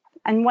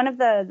 And one of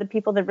the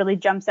people that really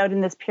jumps out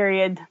in this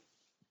period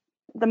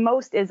the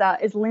most is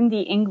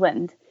Lynndie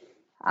England,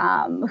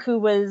 who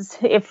was,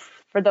 if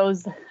for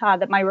those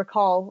that might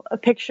recall,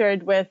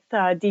 pictured with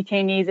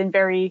detainees in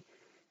very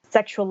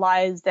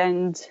sexualized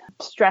and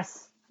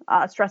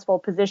stressful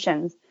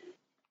positions.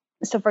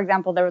 So, for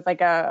example, there was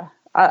like a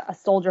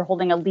soldier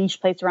holding a leash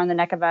placed around the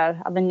neck of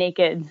a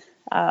naked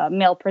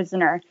male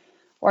prisoner,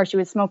 or she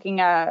was smoking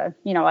a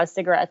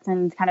cigarette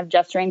and kind of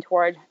gesturing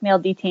toward male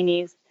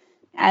detainees.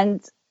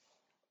 And,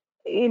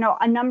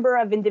 a number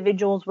of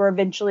individuals were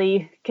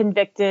eventually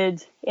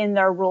convicted in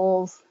their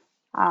roles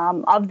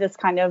of this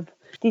kind of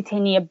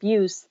detainee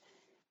abuse.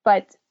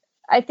 But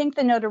I think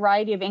the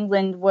notoriety of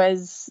England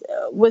was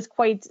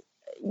quite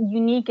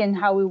unique in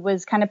how it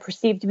was kind of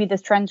perceived to be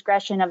this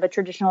transgression of a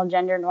traditional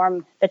gender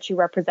norm that she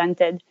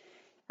represented.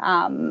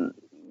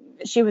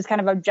 She was kind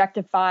of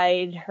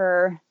objectified.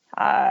 Her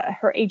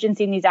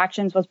agency in these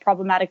actions was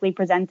problematically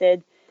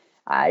presented.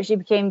 She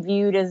became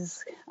viewed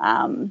as,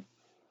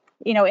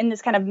 in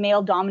this kind of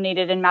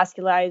male-dominated and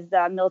masculized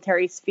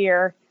military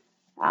sphere.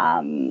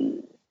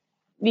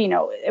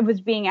 It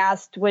was being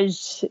asked,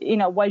 was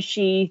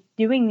she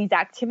doing these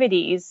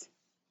activities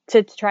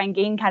to try and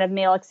gain kind of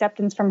male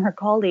acceptance from her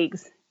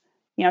colleagues?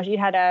 She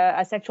had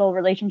a sexual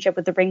relationship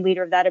with the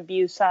ringleader of that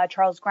abuse,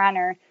 Charles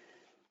Granner,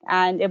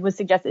 and it was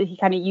suggested he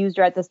kind of used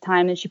her at this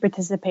time, and she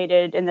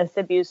participated in this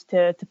abuse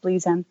to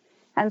please him.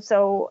 And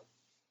so,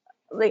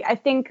 I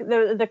think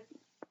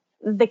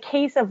the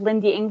case of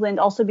Lynndie England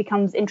also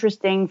becomes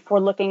interesting for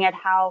looking at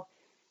how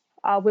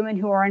women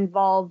who are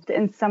involved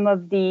in some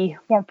of the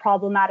more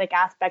problematic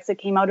aspects that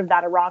came out of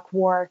that Iraq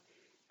War,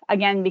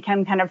 again,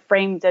 become kind of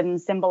framed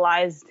and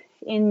symbolized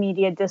in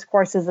media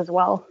discourses as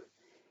well.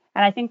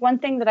 And I think one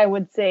thing that I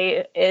would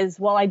say is,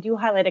 while I do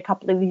highlight a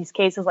couple of these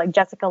cases like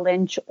Jessica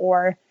Lynch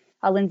or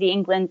Lynndie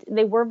England,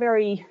 they were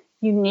very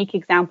unique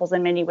examples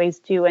in many ways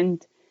too.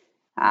 And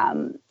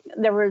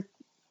there were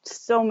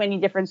so many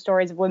different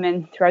stories of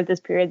women throughout this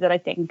period that I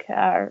think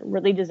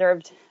really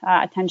deserved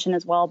attention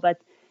as well. But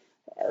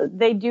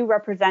they do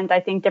represent, I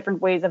think,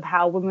 different ways of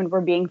how women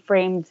were being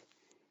framed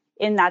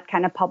in that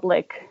kind of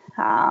public,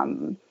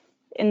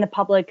 in the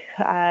public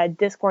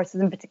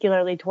discourses, and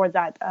particularly towards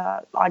that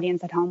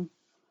audience at home.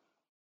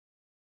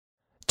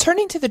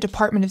 Turning to the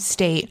Department of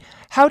State,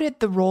 how did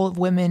the role of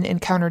women in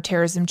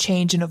counterterrorism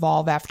change and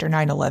evolve after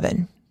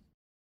 9/11?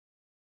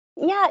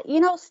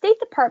 Yeah, State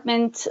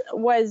Department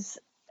was,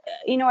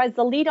 as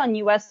the lead on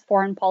U.S.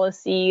 foreign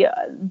policy,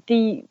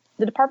 the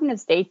Department of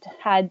State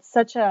had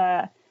such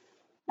a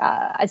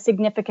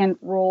significant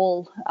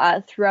role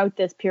throughout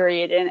this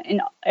period in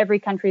every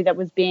country that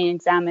was being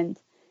examined.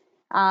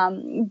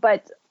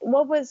 But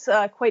what was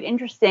quite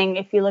interesting,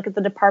 if you look at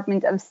the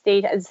Department of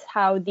State, is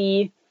how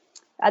the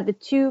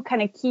two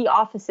kind of key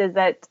offices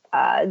that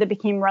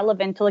became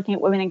relevant to looking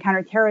at women in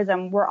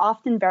counterterrorism were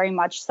often very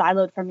much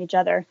siloed from each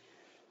other.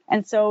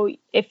 And so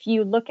if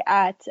you look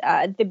at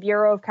the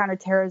Bureau of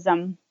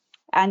Counterterrorism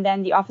and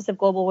then the Office of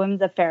Global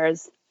Women's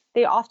Affairs,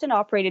 they often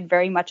operated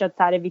very much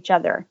outside of each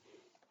other.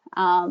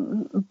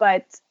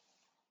 But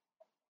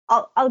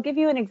I'll give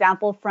you an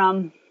example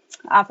from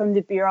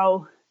the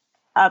Bureau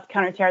of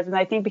Counterterrorism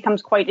that I think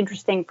becomes quite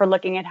interesting for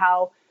looking at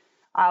how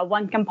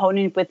one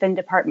component within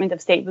Department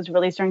of State was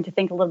really starting to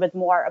think a little bit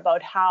more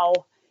about how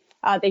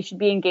they should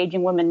be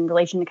engaging women in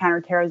relation to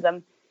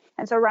counterterrorism.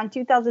 And so around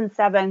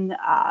 2007,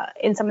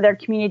 in some of their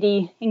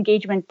community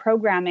engagement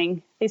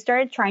programming, they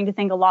started trying to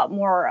think a lot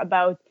more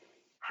about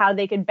how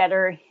they could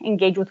better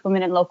engage with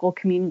women in local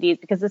communities,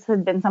 because this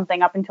had been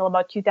something up until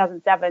about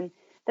 2007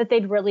 that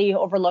they'd really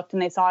overlooked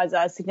and they saw as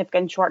a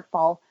significant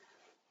shortfall.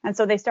 And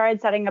so they started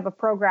setting up a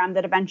program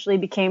that eventually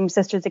became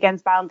Sisters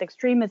Against Violent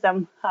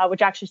Extremism,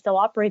 which actually still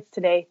operates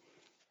today.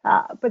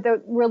 But they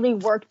really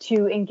worked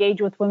to engage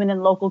with women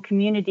in local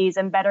communities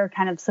and better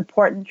kind of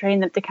support and train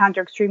them to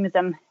counter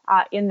extremism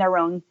in their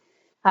own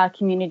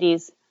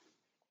communities.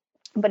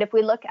 But if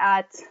we look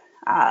at,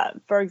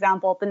 for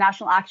example, the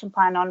National Action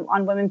Plan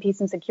on Women,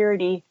 Peace and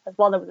Security, as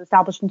well, that was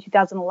established in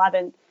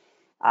 2011,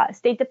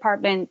 State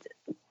Department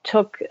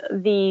took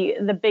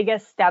the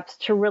biggest steps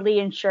to really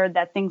ensure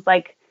that things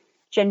like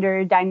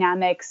gender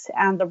dynamics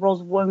and the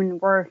roles of women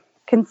were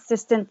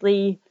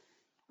consistently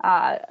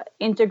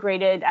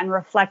integrated and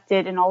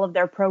reflected in all of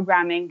their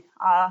programming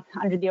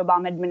under the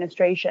Obama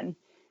administration.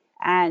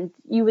 And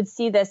you would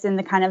see this in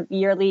the kind of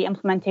yearly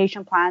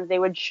implementation plans. They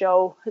would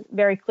show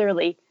very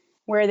clearly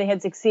where they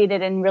had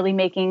succeeded in really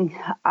making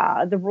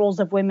the roles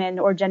of women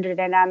or gender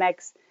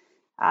dynamics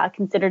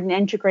considered and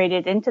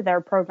integrated into their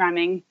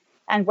programming,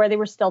 and where they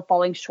were still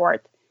falling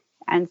short.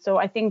 And so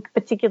I think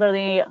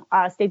particularly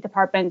State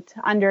Department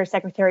under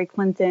Secretary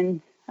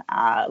Clinton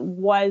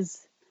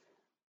was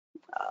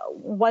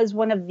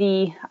one of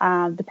the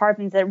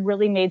departments that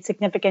really made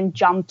significant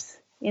jumps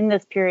in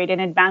this period in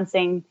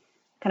advancing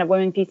kind of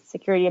women, peace, and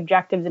security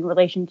objectives in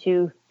relation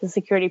to the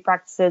security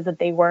practices that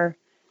they were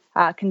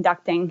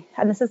conducting.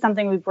 And this is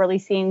something we've really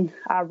seen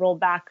roll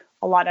back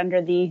a lot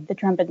under the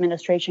Trump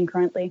administration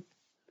currently.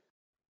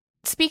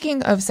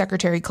 Speaking of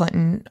Secretary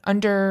Clinton,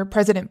 under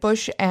President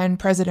Bush and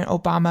President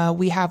Obama,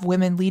 we have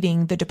women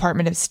leading the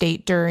Department of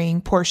State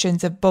during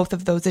portions of both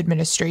of those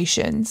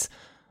administrations.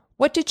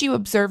 What did you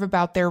observe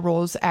about their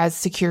roles as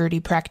security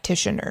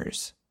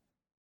practitioners?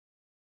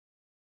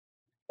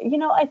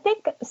 I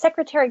think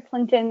Secretary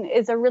Clinton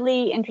is a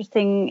really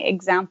interesting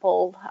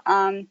example.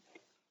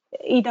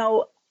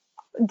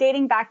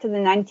 Dating back to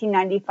the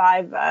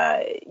 1995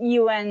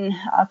 UN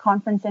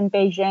conference in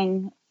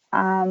Beijing,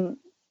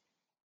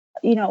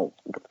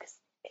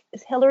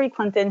 Hillary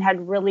Clinton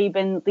had really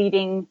been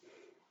leading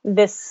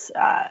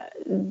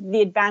the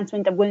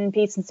advancement of women,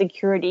 peace, and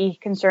security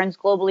concerns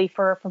globally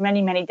for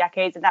many, many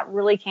decades. And that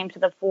really came to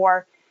the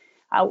fore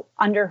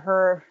under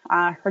her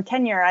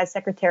tenure as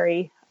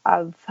Secretary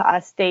of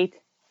State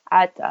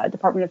at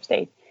Department of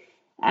State.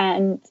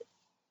 And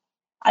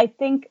I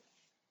think,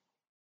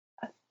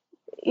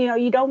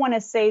 you don't want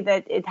to say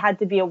that it had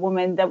to be a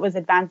woman that was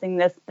advancing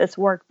this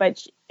work,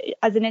 but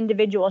as an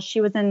individual, she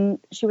was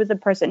a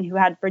person who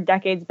had for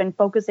decades been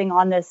focusing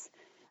on this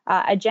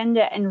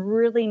agenda and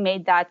really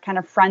made that kind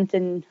of front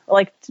and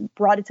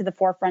brought it to the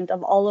forefront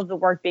of all of the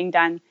work being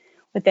done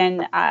within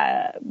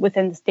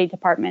the State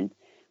Department.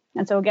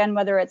 And so again,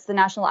 whether it's the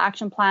National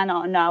Action Plan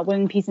on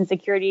Women, Peace, and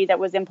Security that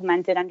was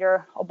implemented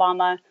under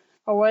Obama,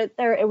 or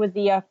whether it was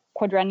the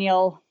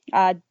quadrennial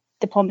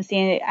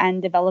Diplomacy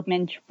and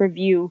Development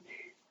Review,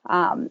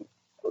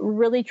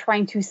 really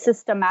trying to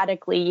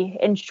systematically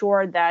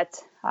ensure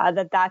that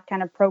that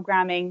kind of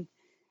programming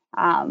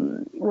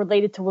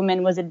related to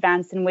women was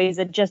advanced in ways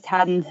that just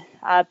hadn't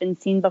been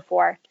seen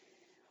before.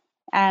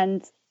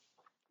 And,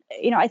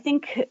 I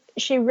think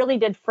she really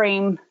did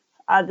frame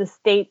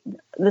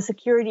the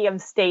security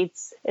of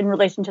states in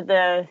relation to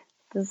the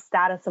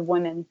status of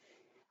women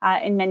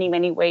in many,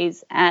 many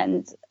ways.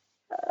 And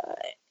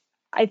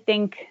I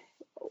think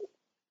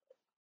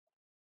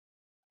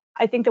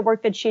the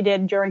work that she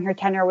did during her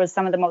tenure was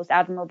some of the most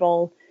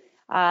admirable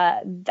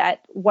that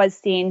was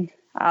seen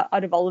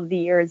out of all of the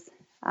years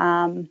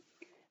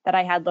that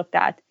I had looked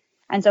at.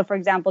 And so, for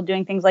example,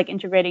 doing things like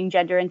integrating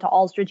gender into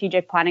all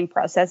strategic planning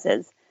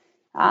processes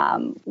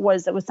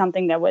was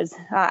something that was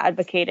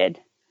advocated.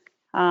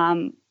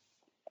 And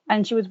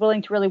she was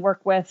willing to really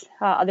work with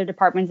other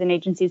departments and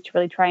agencies to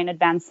really try and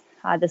advance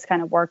this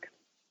kind of work.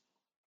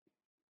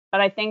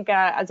 But I think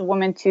as a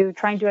woman,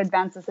 trying to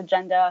advance this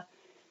agenda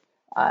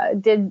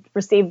did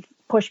receive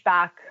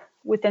pushback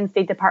within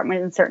State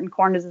Department in certain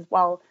corners as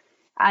well.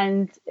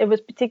 And it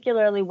was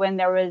particularly when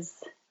there was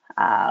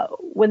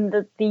when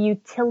the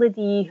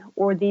utility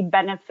or the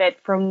benefit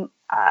from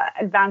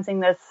advancing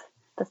the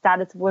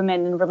status of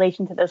women in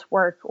relation to this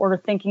work, or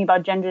thinking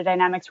about gender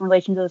dynamics in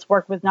relation to this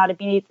work, was not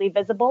immediately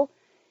visible.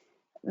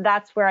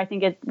 That's where I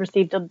think it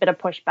received a bit of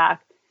pushback.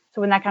 So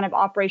when that kind of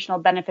operational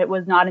benefit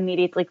was not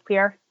immediately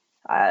clear,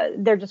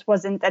 there just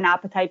wasn't an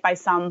appetite by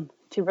some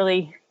to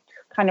really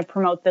kind of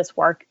promote this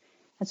work.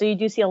 And so you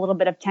do see a little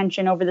bit of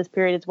tension over this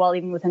period as well,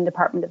 even within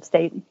Department of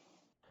State.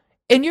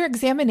 In your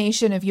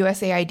examination of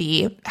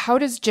USAID, how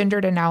does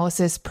gendered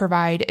analysis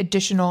provide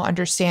additional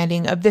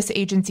understanding of this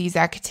agency's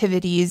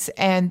activities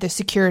and the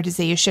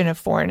securitization of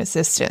foreign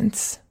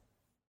assistance?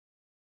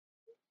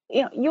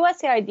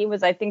 USAID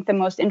was, I think, the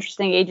most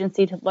interesting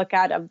agency to look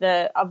at of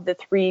the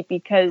three,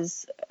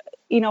 because,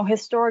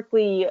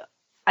 historically,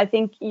 I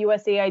think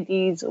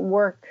USAID's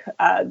work,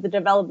 the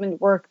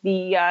development work,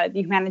 the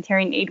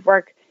humanitarian aid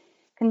work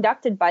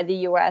conducted by the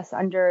U.S.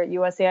 under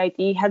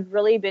USAID had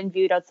really been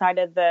viewed outside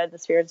of the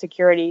sphere of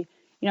security.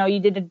 You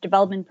did a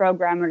development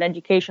program or an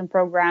education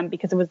program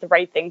because it was the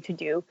right thing to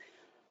do.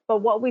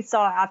 But what we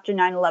saw after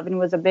 9/11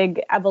 was a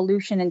big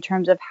evolution in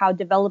terms of how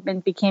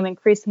development became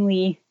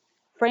increasingly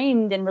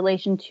framed in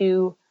relation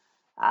to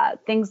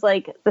things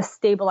like the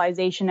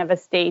stabilization of a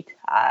state,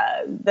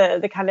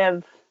 the kind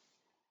of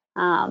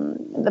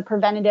the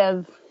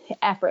preventative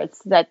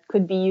efforts that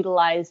could be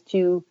utilized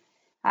to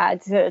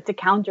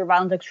counter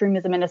violent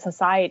extremism in a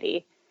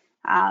society.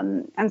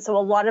 And so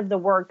a lot of the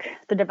work,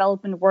 the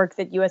development work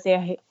that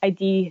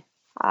USAID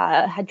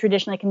had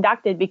traditionally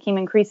conducted, became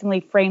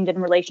increasingly framed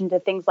in relation to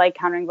things like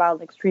countering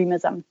violent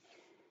extremism.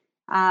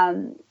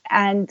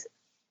 And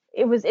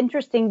it was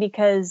interesting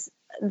because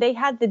they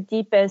had the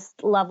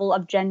deepest level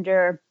of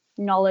gender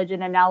knowledge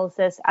and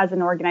analysis as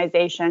an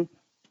organization.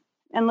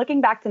 And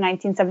looking back to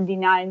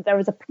 1979, there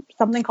was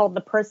something called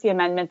the Percy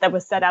Amendment that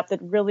was set up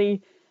that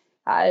really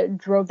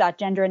drove that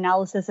gender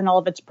analysis in all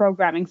of its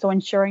programming. So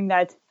ensuring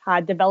that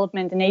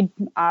development and aid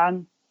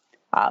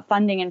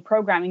funding and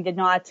programming did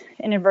not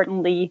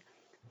inadvertently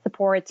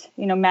support,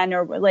 men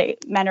or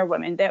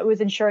women. That was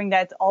ensuring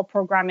that all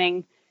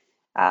programming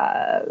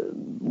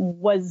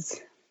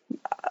was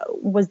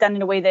done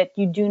in a way that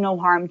you do no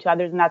harm to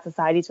others in that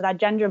society. So that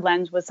gender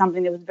lens was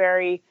something that was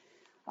very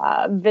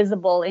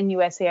visible in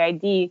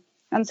USAID.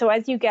 And so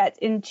as you get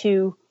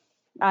into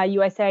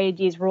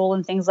USAID's role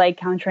in things like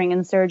countering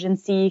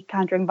insurgency,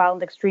 countering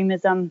violent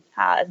extremism,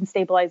 and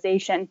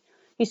stabilization,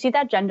 you see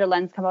that gender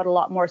lens come out a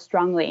lot more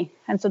strongly.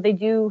 And so they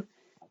do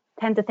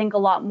tend to think a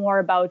lot more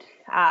about,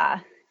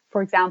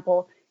 for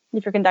example,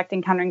 if you're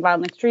conducting countering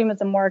violent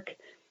extremism work,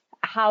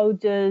 how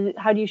do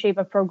you shape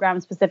a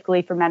program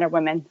specifically for men or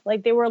women?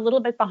 Like, they were a little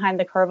bit behind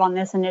the curve on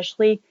this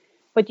initially,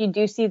 but you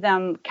do see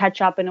them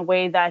catch up in a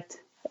way that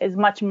is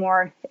much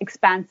more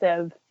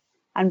expansive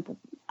and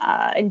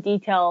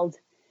detailed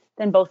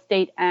than both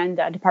state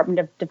and Department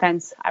of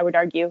Defense, I would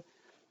argue.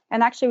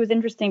 And actually, it was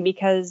interesting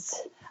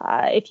because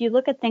if you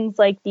look at things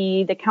like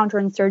the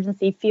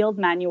counterinsurgency field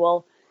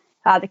manual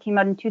that came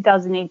out in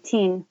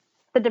 2018,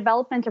 the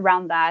development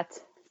around that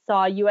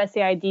saw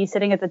USAID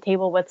sitting at the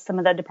table with some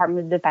of the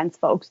Department of Defense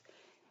folks.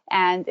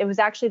 And it was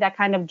actually that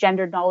kind of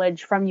gendered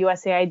knowledge from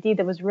USAID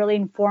that was really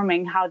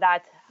informing how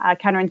that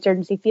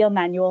counterinsurgency field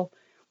manual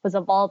was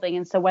evolving.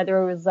 And so whether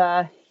it was,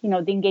 the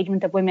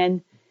engagement of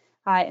women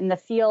in the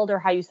field, or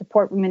how you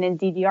support women in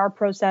DDR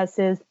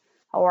processes,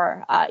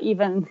 or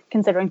even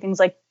considering things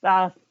like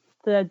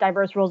the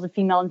diverse roles of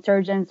female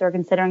insurgents, or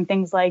considering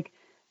things like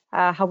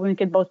how women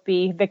could both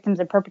be victims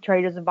and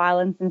perpetrators of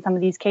violence in some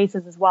of these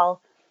cases as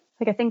well.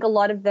 Like, I think a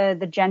lot of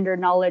the gender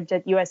knowledge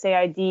that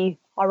USAID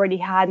already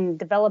had and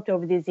developed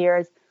over these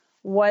years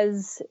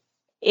was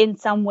in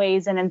some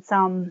ways and in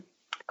some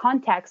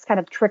contexts kind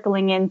of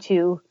trickling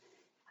into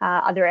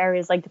other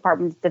areas like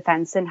Department of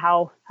Defense and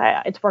how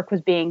its work was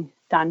being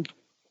done.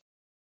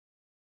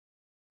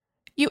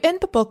 You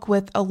end the book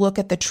with a look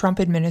at the Trump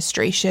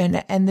administration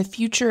and the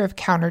future of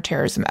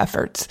counterterrorism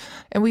efforts.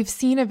 And we've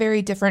seen a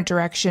very different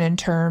direction in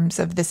terms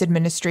of this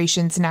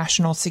administration's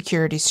national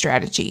security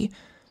strategy.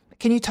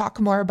 Can you talk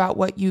more about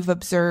what you've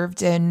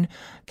observed in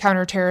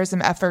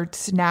counterterrorism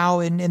efforts now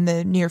and in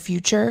the near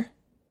future?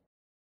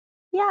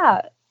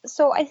 Yeah.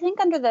 So I think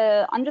under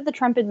the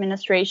Trump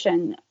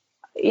administration,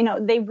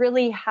 they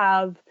really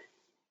have,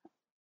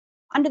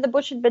 under the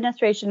Bush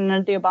administration and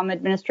under the Obama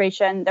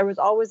administration, there was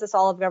always a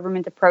solid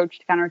government approach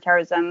to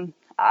counterterrorism,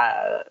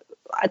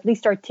 at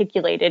least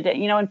articulated.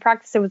 In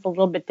practice, it was a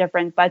little bit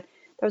different, but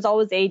there was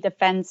always a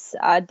defense,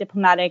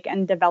 diplomatic,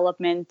 and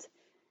development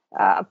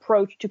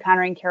approach to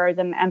countering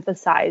terrorism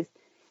emphasized.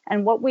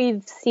 And what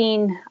we've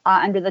seen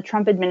under the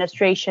Trump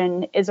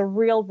administration is a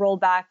real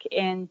rollback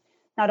in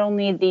not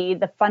only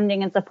the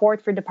funding and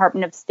support for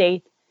Department of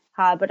State,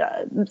 but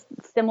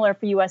similar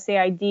for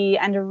USAID,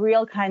 and a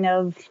real kind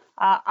of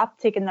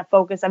uptick in the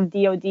focus of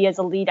DOD as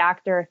a lead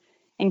actor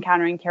in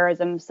countering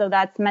terrorism. So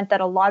that's meant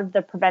that a lot of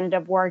the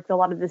preventative work, a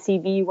lot of the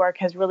CV work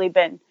has really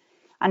been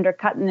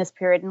undercut in this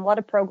period. And a lot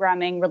of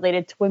programming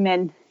related to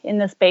women in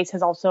this space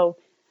has also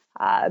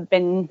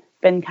been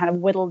kind of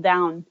whittled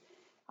down.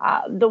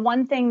 The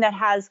one thing that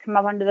has come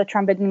up under the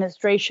Trump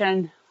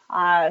administration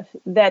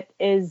that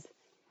is,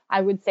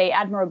 I would say,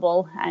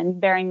 admirable,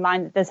 and bearing in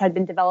mind that this had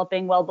been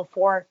developing well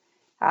before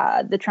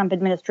the Trump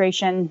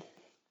administration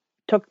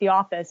took the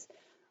office,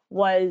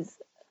 was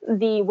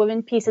the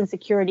Women, Peace, and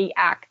Security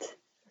Act.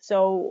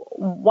 So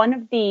one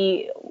of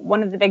the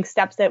big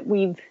steps that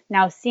we've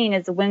now seen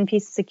is the Women,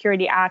 Peace, and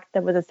Security Act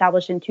that was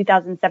established in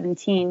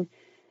 2017.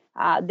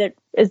 That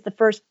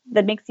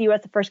makes the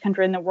U.S. the first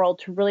country in the world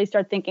to really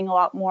start thinking a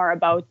lot more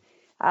about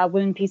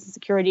women, peace, and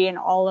security in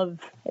all of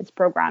its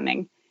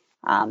programming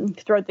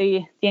throughout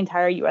the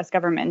entire U.S.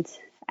 government.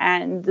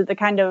 And the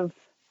kind of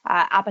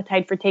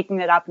appetite for taking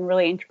that up and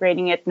really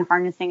integrating it and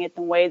harnessing it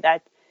in a way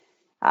that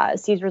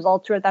sees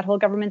results throughout that whole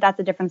government, that's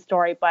a different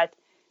story. But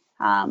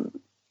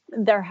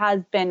there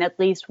has been at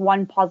least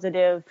one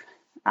positive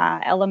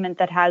element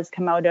that has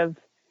come out of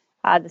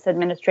this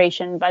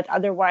administration. But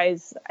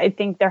otherwise, I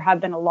think there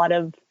have been a lot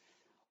of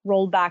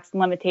rollbacks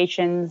and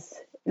limitations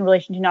in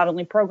relation to not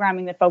only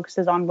programming that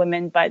focuses on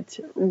women, but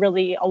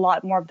really a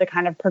lot more of the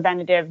kind of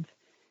preventative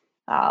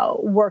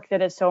work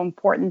that is so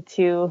important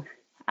to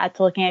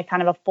looking at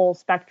kind of a full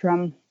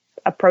spectrum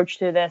approach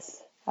to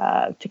this,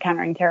 to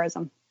countering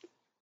terrorism.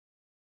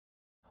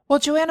 Well,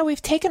 Joanna,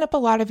 we've taken up a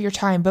lot of your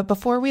time, but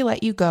before we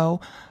let you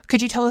go,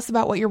 could you tell us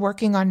about what you're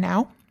working on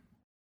now?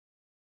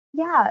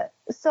 Yeah.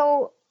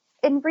 So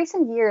in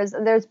recent years,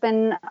 there's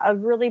been a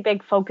really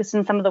big focus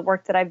in some of the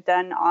work that I've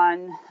done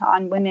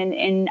on women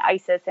in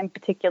ISIS in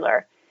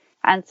particular.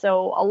 And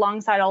so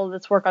alongside all of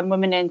this work on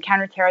women in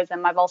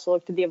counterterrorism, I've also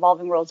looked at the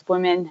evolving roles of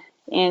women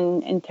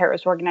in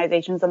terrorist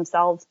organizations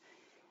themselves.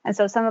 And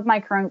so some of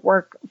my current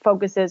work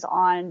focuses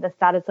on the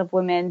status of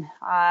women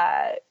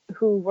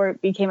who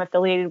became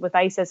affiliated with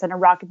ISIS in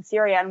Iraq and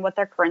Syria and what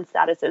their current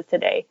status is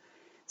today.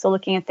 So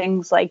looking at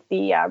things like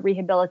the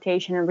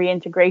rehabilitation and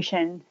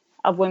reintegration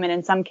of women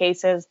in some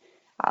cases,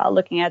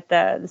 looking at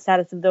the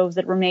status of those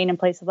that remain in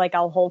places like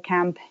Al-Hol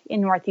camp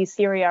in northeast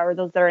Syria, or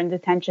those that are in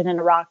detention in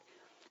Iraq.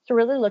 So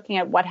really looking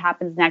at what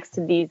happens next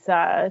to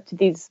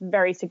these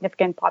very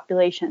significant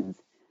populations.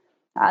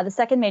 The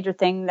second major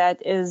thing that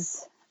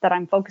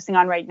I'm focusing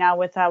on right now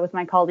with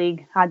my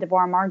colleague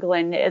Devorah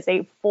Margolin is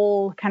a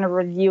full kind of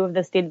review of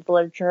the state of the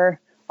literature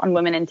on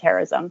women in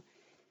terrorism.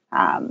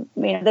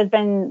 There's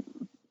been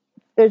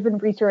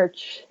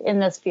research in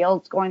this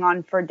field going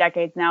on for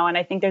decades now, and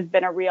I think there's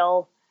been a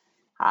real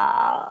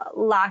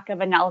lack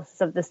of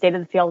analysis of the state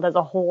of the field as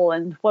a whole,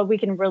 and what we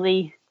can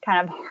really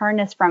kind of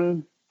harness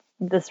from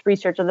this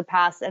research of the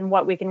past and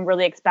what we can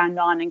really expand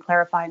on and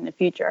clarify in the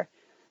future.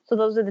 So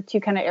those are the two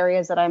kind of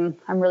areas that I'm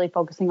really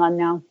focusing on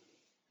now.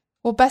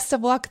 Well, best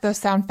of luck. Those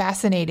sound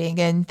fascinating,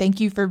 and thank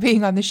you for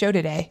being on the show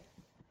today.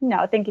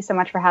 No, thank you so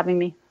much for having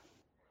me.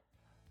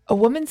 A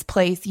Woman's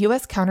Place,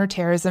 U.S.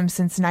 Counterterrorism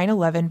Since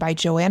 9/11 by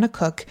Joanna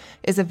Cook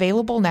is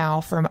available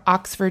now from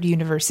Oxford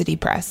University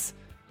Press.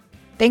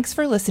 Thanks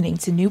for listening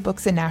to New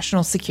Books in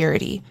National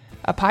Security,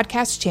 a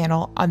podcast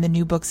channel on the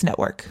New Books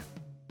Network.